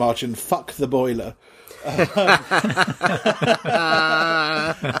writes in the margin, "Fuck the boiler." And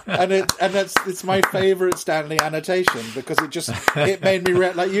it's my favorite Stanley annotation, because it made me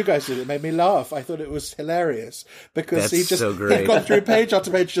like you guys did. It made me laugh. I thought it was hilarious, because he'd gone through page after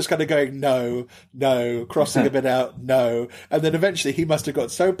page, just kind of going no, crossing a bit out, no, and then eventually he must have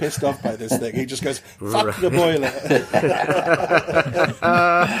got so pissed off by this thing, he just goes, "Fuck the boiler."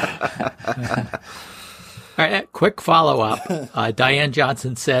 All right, quick follow-up. Diane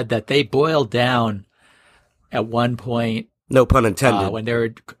Johnson said that they boiled down at one point. No pun intended. When they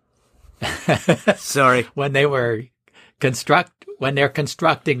were sorry, when they're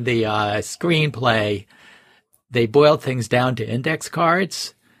constructing the screenplay, they boiled things down to index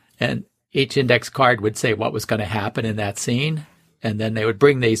cards, and each index card would say what was going to happen in that scene, and then they would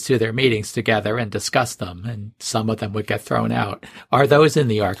bring these to their meetings together and discuss them, and some of them would get thrown out. Are those in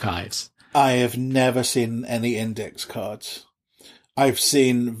the archives? I have never seen any index cards. I've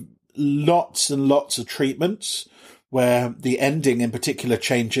seen lots and lots of treatments where the ending in particular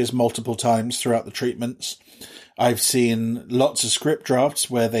changes multiple times throughout the treatments. I've seen lots of script drafts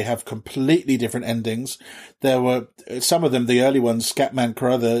where they have completely different endings. There were some of them, the early ones, Scatman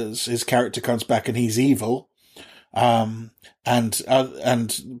Crothers, his character comes back and he's evil. And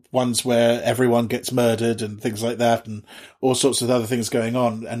ones where everyone gets murdered and things like that, and all sorts of other things going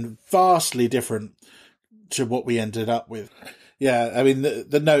on, and vastly different to what we ended up with. Yeah, I mean,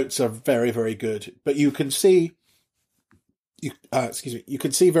 the notes are very, very good, but you can see, you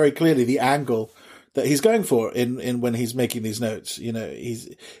can see very clearly the angle that he's going for in when he's making these notes.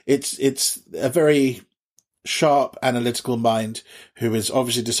 It's a very sharp analytical mind who is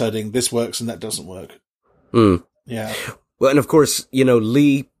obviously deciding this works and that doesn't work. Yeah. Well, and of course,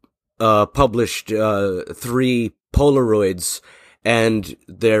 Lee published 3 Polaroids and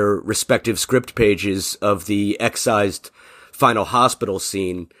their respective script pages of the excised final hospital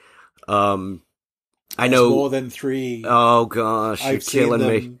scene. I know more than 3. Oh gosh, you're killing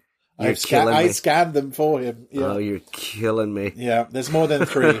me. I scanned them for him. Yeah. Oh, you're killing me. Yeah, there's more than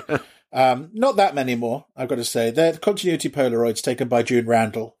 3. Not that many more, I've got to say. They're continuity Polaroids taken by June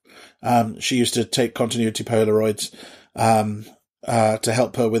Randall. She used to take continuity Polaroids to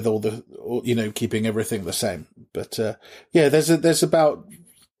help her with all the, keeping everything the same. But there's about,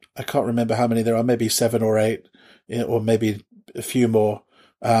 I can't remember how many there are, maybe 7 or 8, or maybe a few more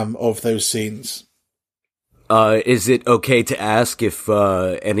of those scenes. Is it okay to ask if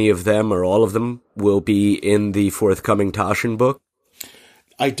any of them or all of them will be in the forthcoming Taschen book?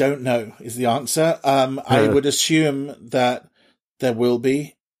 I don't know is the answer. I would assume that there will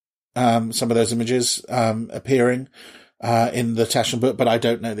be some of those images appearing in the Taschen book, but I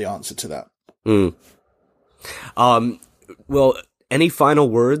don't know the answer to that. Well, any final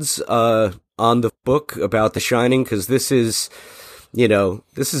words on the book about The Shining? Because this is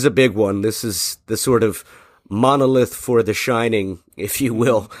a big one. This is the sort of monolith for The Shining, if you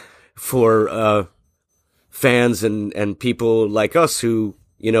will, for fans and people like us who,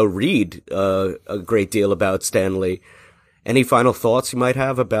 read a great deal about Stanley. Any final thoughts you might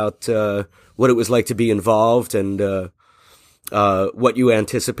have about what it was like to be involved and what you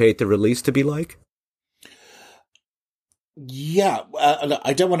anticipate the release to be like? Yeah,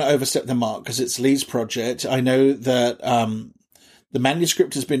 I don't want to overstep the mark because it's Lee's project. I know that the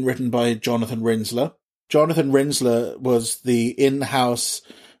manuscript has been written by Jonathan Rinsler. Jonathan Rinsler was the in-house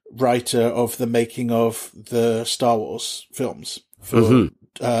writer of the making of the Star Wars films for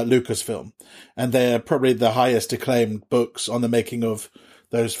Lucasfilm. And they're probably the highest acclaimed books on the making of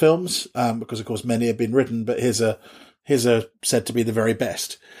those films, because of course many have been written, but here's his are said to be the very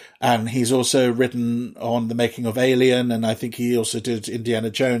best. And he's also written on the making of Alien, and I think he also did Indiana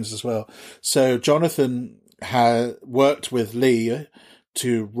Jones as well. So Jonathan had worked with Lee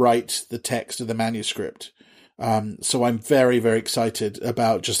to write the text of the manuscript. So I'm very, very excited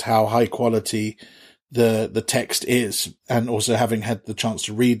about just how high quality the text is. And also having had the chance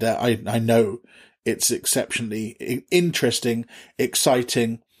to read that, I know it's exceptionally interesting,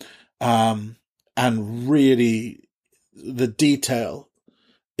 exciting, and really the detail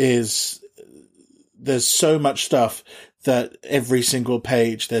is, there's so much stuff that every single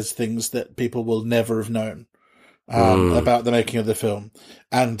page there's things that people will never have known about the making of the film.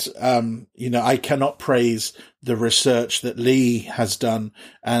 And, I cannot praise the research that Lee has done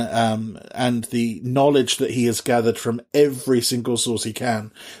and the knowledge that he has gathered from every single source he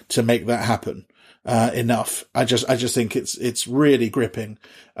can to make that happen enough. I just think it's really gripping.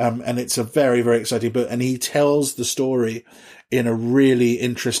 And it's a very, very exciting book. And he tells the story in a really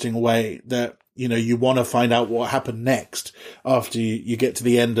interesting way that, you want to find out what happened next after you get to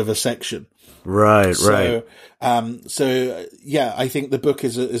the end of a section. Right. So I think the book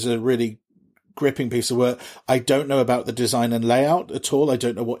is a really gripping piece of work. I don't know about the design and layout at all. I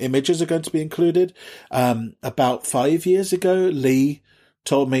don't know what images are going to be included. About 5 years ago, Lee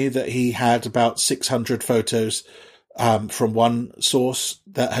told me that he had about 600 photos from one source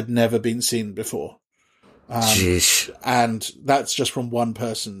that had never been seen before. And that's just from one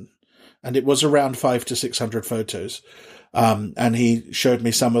person. And it was around 500 to 600 photos. And he showed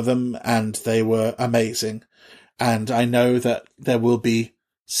me some of them, and they were amazing. And I know that there will be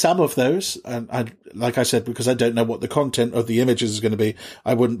some of those, and like I said, because I don't know what the content of the images is going to be,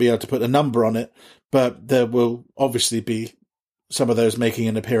 I wouldn't be able to put a number on it, but there will obviously be some of those making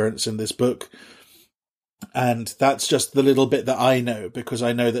an appearance in this book. And that's just the little bit that I know, because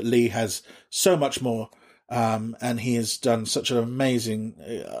I know that Lee has so much more. And he has done such an amazing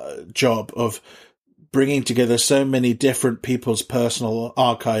job of bringing together so many different people's personal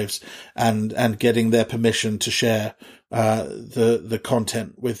archives and getting their permission to share the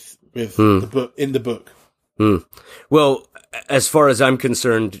content with the book in the book. Well, as far as I'm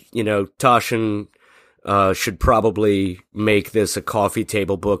concerned, Taschen should probably make this a coffee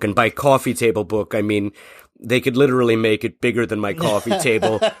table book, and by coffee table book I mean they could literally make it bigger than my coffee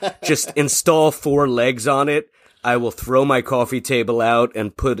table. Just install 4 legs on it. I will throw my coffee table out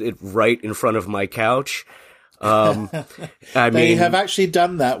and put it right in front of my couch. They have actually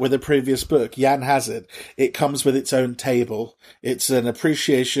done that with a previous book. Jan has it. It comes with its own table. It's an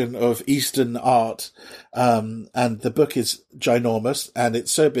appreciation of Eastern art. And the book is ginormous, and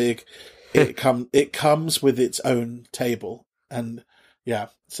it's so big. It comes with its own table. And yeah.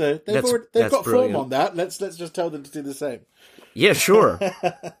 So they've got brilliant. form on that. Let's just tell them to do the same. Yeah, sure.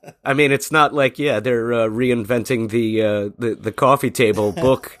 I mean, it's not like they're reinventing the coffee table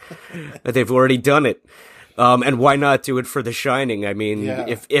book. They've already done it. And why not do it for The Shining? I mean,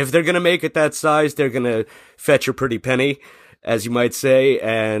 if they're gonna make it that size, they're gonna fetch a pretty penny, as you might say.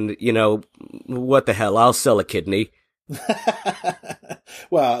 And what the hell? I'll sell a kidney.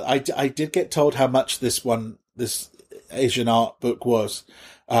 Well, I did get told how much this Asian art book was.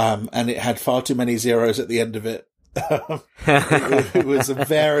 And it had far too many zeros at the end of it. It was a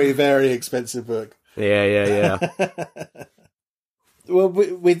very, very expensive book. Yeah. Well,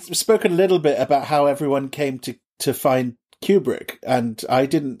 we've spoken a little bit about how everyone came to find Kubrick, and I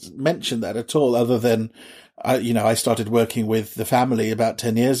didn't mention that at all, other than, I started working with the family about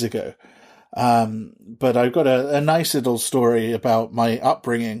 10 years ago. But I've got a nice little story about my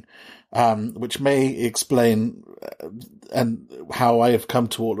upbringing, which may explain and how I have come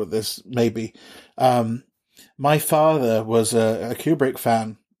to all of this, maybe. My father was a Kubrick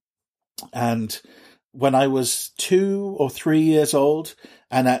fan, and when I was 2 or 3 years old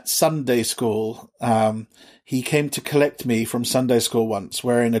and at Sunday school, he came to collect me from Sunday school once,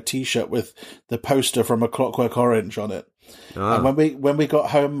 wearing a T-shirt with the poster from A Clockwork Orange on it. And when we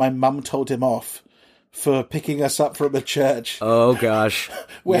got home, my mum told him off for picking us up from the church. Oh, gosh.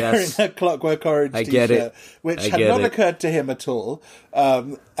 Wearing a Clockwork Orange T-shirt, which had not occurred to him at all.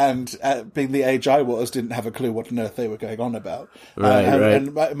 And being the age I was, didn't have a clue what on earth they were going on about. Right.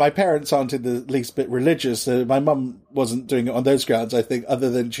 And my parents aren't in the least bit religious, so my mum wasn't doing it on those grounds, I think, other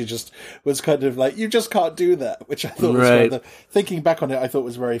than she just was kind of like, you just can't do that, which I thought was rather, thinking back on it, I thought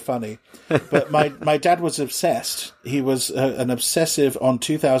was very funny. But my dad was obsessed. He was an obsessive on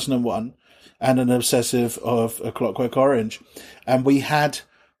 2001. And an obsessive of A Clockwork Orange. And we had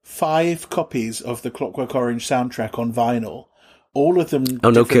 5 copies of the Clockwork Orange soundtrack on vinyl, all of them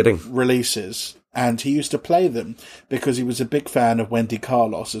releases. And he used to play them because he was a big fan of Wendy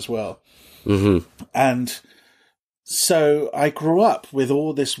Carlos as well. Mm-hmm. And So I grew up with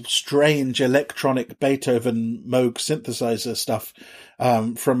all this strange electronic Beethoven Moog synthesizer stuff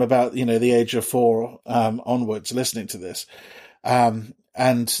from about, the age of 4 onwards, listening to this. And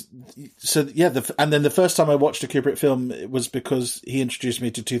so, and then the first time I watched a Kubrick film, it was because he introduced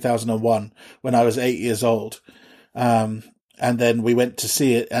me to 2001 when I was 8 years old. And then we went to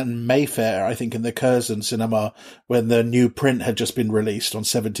see it at Mayfair, I think in the Curzon cinema, when the new print had just been released on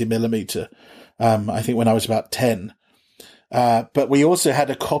 70mm. I think when I was about 10. But we also had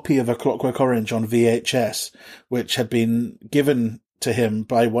a copy of A Clockwork Orange on VHS, which had been given to him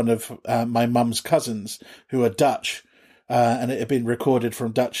by one of my mum's cousins who are Dutch. And it had been recorded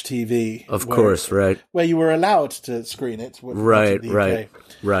from Dutch TV. Of course, right. Where you were allowed to screen it. Right.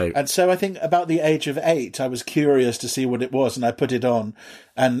 And so I think about the age of 8, I was curious to see what it was, and I put it on.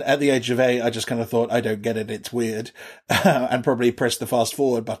 And at the age of 8, I just kind of thought, I don't get it, it's weird. And probably pressed the fast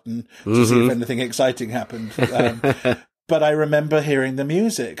forward button to see if anything exciting happened. But I remember hearing the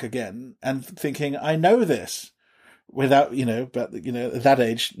music again and thinking, I know this. Without, at that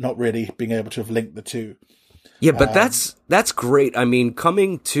age, not really being able to have linked the two. Yeah, but that's great. I mean,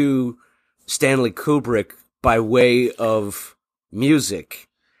 coming to Stanley Kubrick by way of music.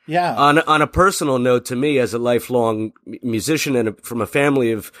 Yeah. On a personal note, to me, as a lifelong musician and from a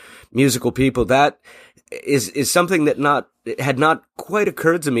family of musical people, that is something that had not quite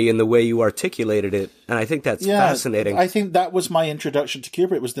occurred to me in the way you articulated it, and I think that's fascinating. I think that was my introduction to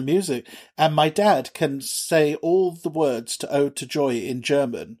Kubrick, was the music, and my dad can say all the words to Ode to Joy in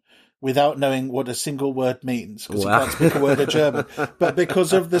German without knowing what a single word means, because he can't speak a word of German. But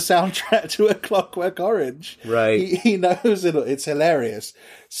because of the soundtrack to A Clockwork Orange, right, he knows it. It's hilarious.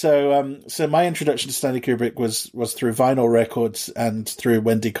 So my introduction to Stanley Kubrick was through vinyl records and through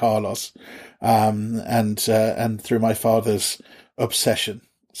Wendy Carlos, and through my father's obsession.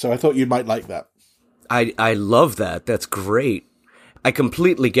 So I thought you might like that. I love that. That's great. I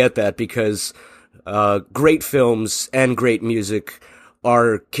completely get that, because great films and great music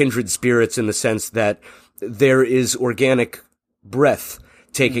are kindred spirits in the sense that there is organic breath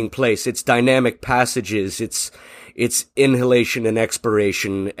taking place. It's dynamic passages. It's inhalation and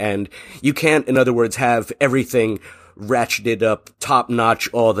expiration. And you can't, in other words, have everything ratcheted up top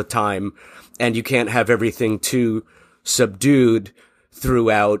notch all the time. And you can't have everything too subdued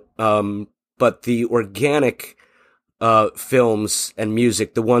throughout. But the organic films and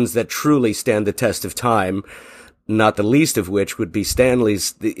music, the ones that truly stand the test of time, not the least of which would be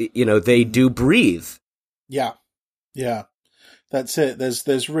Stanley's, they do breathe. Yeah. Yeah. That's it.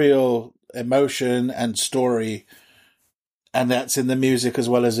 There's real emotion and story, and that's in the music as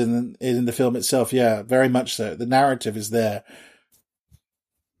well as in the film itself. Yeah, very much so. The narrative is there.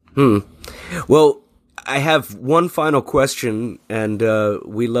 Well, I have one final question, and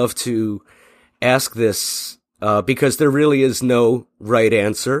we love to ask this because there really is no right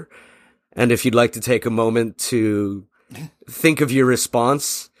answer. And if you'd like to take a moment to think of your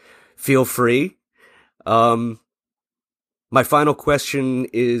response, feel free. My final question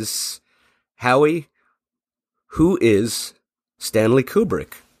is, Howie, who is Stanley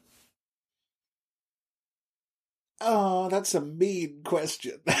Kubrick? Oh, that's a mean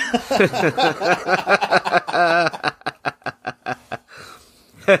question.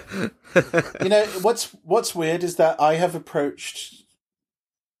 What's weird is that I have approached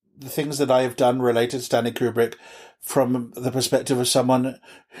the things that I have done related to Stanley Kubrick from the perspective of someone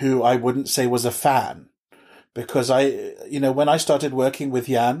who I wouldn't say was a fan. Because when I started working with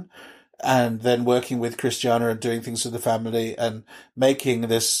Jan and then working with Christiana and doing things for the family and making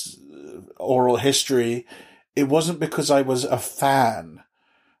this oral history, it wasn't because I was a fan.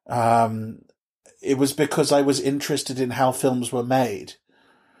 It was because I was interested in how films were made.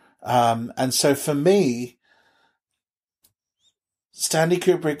 And so for me, Stanley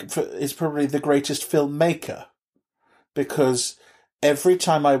Kubrick is probably the greatest filmmaker, because every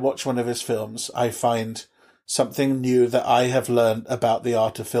time I watch one of his films, I find something new that I have learned about the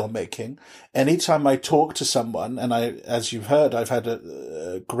art of filmmaking. Anytime I talk to someone, and as you've heard, I've had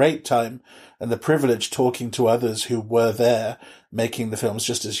a great time and the privilege talking to others who were there making the films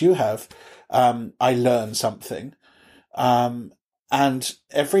just as you have, I learn something. And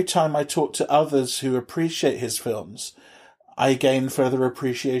every time I talk to others who appreciate his films, I gain further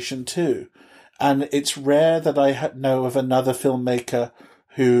appreciation too. And it's rare that I know of another filmmaker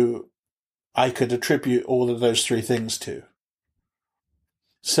who I could attribute all of those three things to.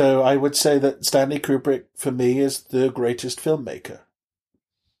 So I would say that Stanley Kubrick, for me, is the greatest filmmaker.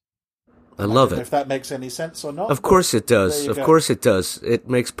 I love it. If that makes any sense or not. Of course it does. Of course it does. It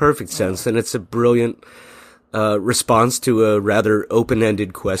makes perfect sense. And it's a brilliant response to a rather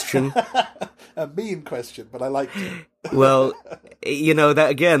open-ended question. a mean question, but I liked it. Well,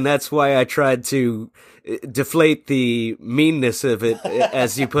 that's why I tried to deflate the meanness of it,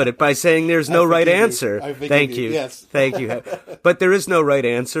 as you put it, by saying there's no right answer. Thank you. Yes. Thank you. But there is no right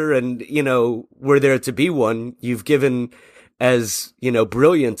answer. And, were there to be one, you've given as,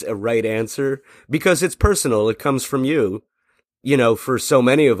 brilliant a right answer because it's personal. It comes from you. For so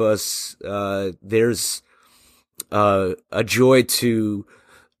many of us, there's a joy to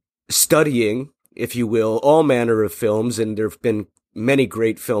studying, if you will, all manner of films, and there have been many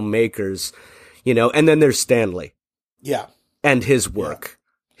great filmmakers, and then there's Stanley. Yeah. And his work,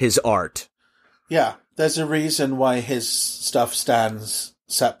 his art. Yeah, there's a reason why his stuff stands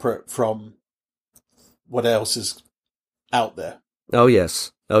separate from what else is out there. Oh,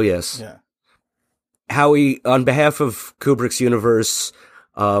 yes. Yeah. Howie, on behalf of Kubrick's Universe,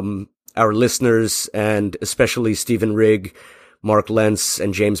 our listeners, and especially Stephen Rigg, Mark Lentz,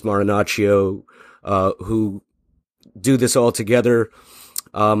 and James Marinaccio, who do this all together,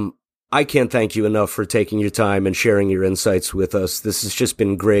 I can't thank you enough for taking your time and sharing your insights with us. This has just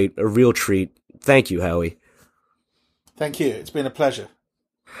been great, a real treat. Thank you, Howie. Thank you. It's been a pleasure.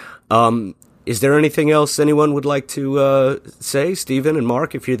 Is there anything else anyone would like to say, Stephen and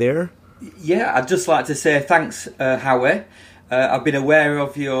Mark, if you're there? Yeah, I'd just like to say thanks, Howie. I've been aware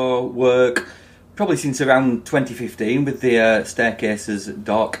of your work probably since around 2015 with the Staircases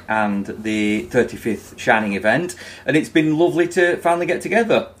doc and the 35th Shining event, and it's been lovely to finally get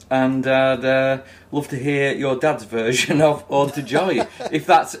together, and I'd love to hear your dad's version of Ode to Joy, if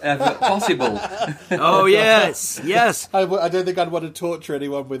that's ever possible. Oh, yes. I don't think I'd want to torture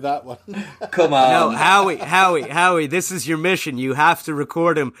anyone with that one. Come on. No, Howie, this is your mission. You have to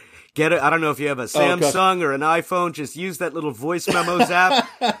record him. Get it. I don't know if you have a Samsung or an iPhone. Just use that little voice memos app.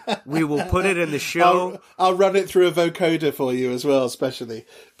 We will put it in the show. I'll run it through a vocoder for you as well, especially.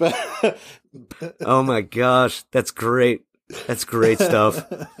 But oh my gosh, that's great. That's great stuff.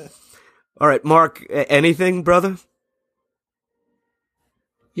 All right, Mark, anything, brother?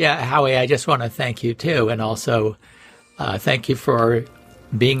 Yeah, Howie, I just want to thank you too, and also thank you for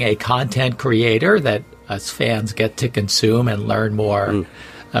being a content creator that us fans get to consume and learn more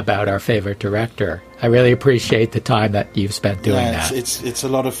about our favorite director. I really appreciate the time that you've spent doing that. It's a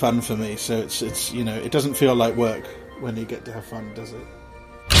lot of fun for me. So it's it doesn't feel like work when you get to have fun, does it?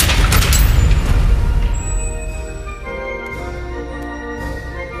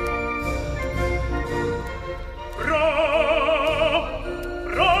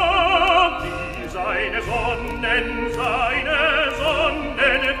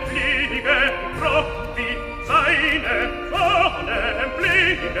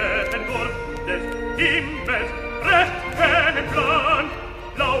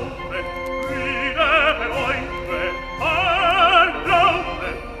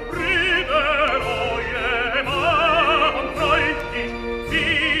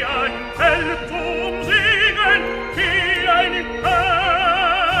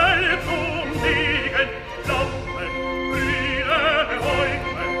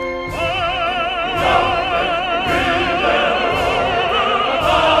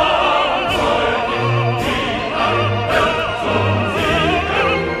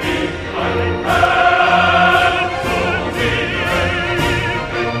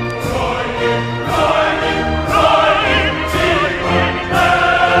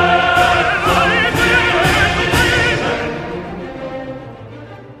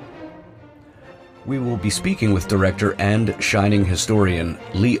 We will be speaking with director and Shining historian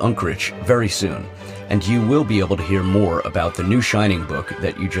Lee Unkrich very soon, and you will be able to hear more about the new Shining book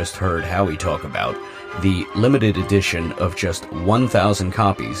that you just heard Howie talk about. The limited edition of just 1,000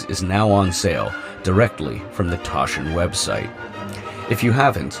 copies is now on sale directly from the Taschen website. If you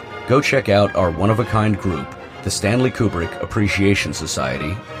haven't, go check out our one-of-a-kind group, the Stanley Kubrick Appreciation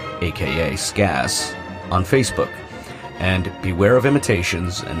Society, aka SCAS, on Facebook. And beware of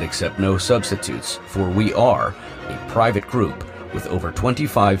imitations and accept no substitutes, for we are a private group with over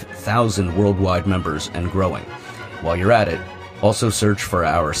 25,000 worldwide members and growing. While you're at it, also search for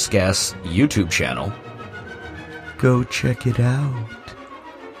our SCAS YouTube channel. Go check it out.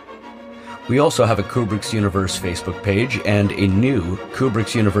 We also have a Kubrick's Universe Facebook page and a new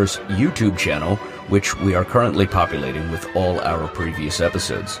Kubrick's Universe YouTube channel, which we are currently populating with all our previous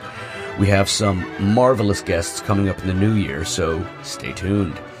episodes. We have some marvelous guests coming up in the new year, so stay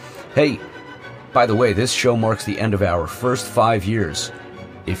tuned. Hey, by the way, this show marks the end of our first 5 years.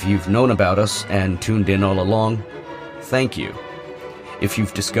 If you've known about us and tuned in all along, thank you. If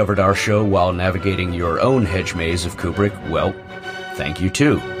you've discovered our show while navigating your own hedge maze of Kubrick, well, thank you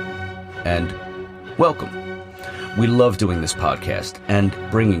too. And welcome. We love doing this podcast and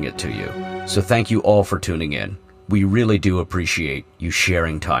bringing it to you. So thank you all for tuning in. We really do appreciate you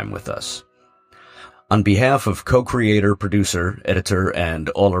sharing time with us. On behalf of co-creator, producer, editor, and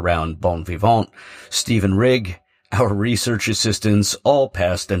all-around bon vivant, Stephen Rigg, our research assistants, all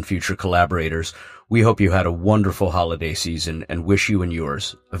past and future collaborators, we hope you had a wonderful holiday season and wish you and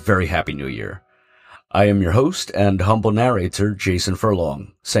yours a very happy new year. I am your host and humble narrator, Jason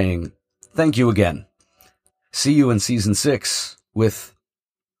Furlong, saying thank you again. See you in season 6 with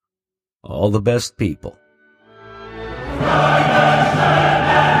all the best people.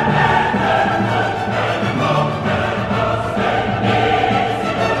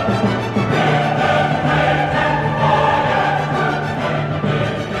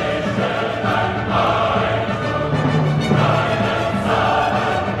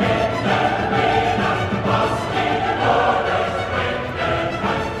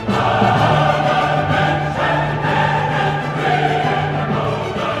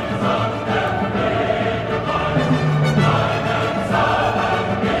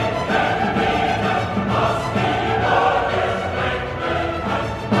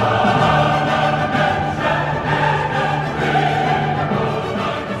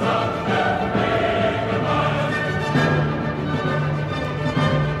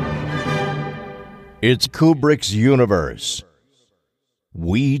 It's Kubrick's universe.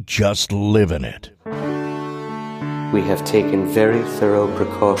 We just live in it. We have taken very thorough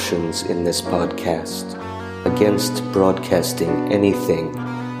precautions in this podcast against broadcasting anything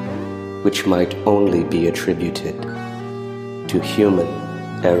which might only be attributed to human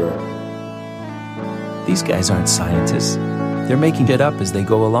error. These guys aren't scientists. They're making it up as they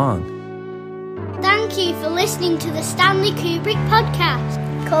go along. Thank you for listening to the Stanley Kubrick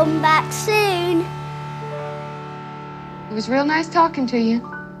Podcast. Come back soon. It was real nice talking to you.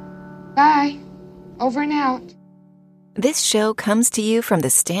 Bye. Over and out. This show comes to you from the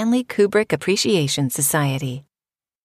Stanley Kubrick Appreciation Society.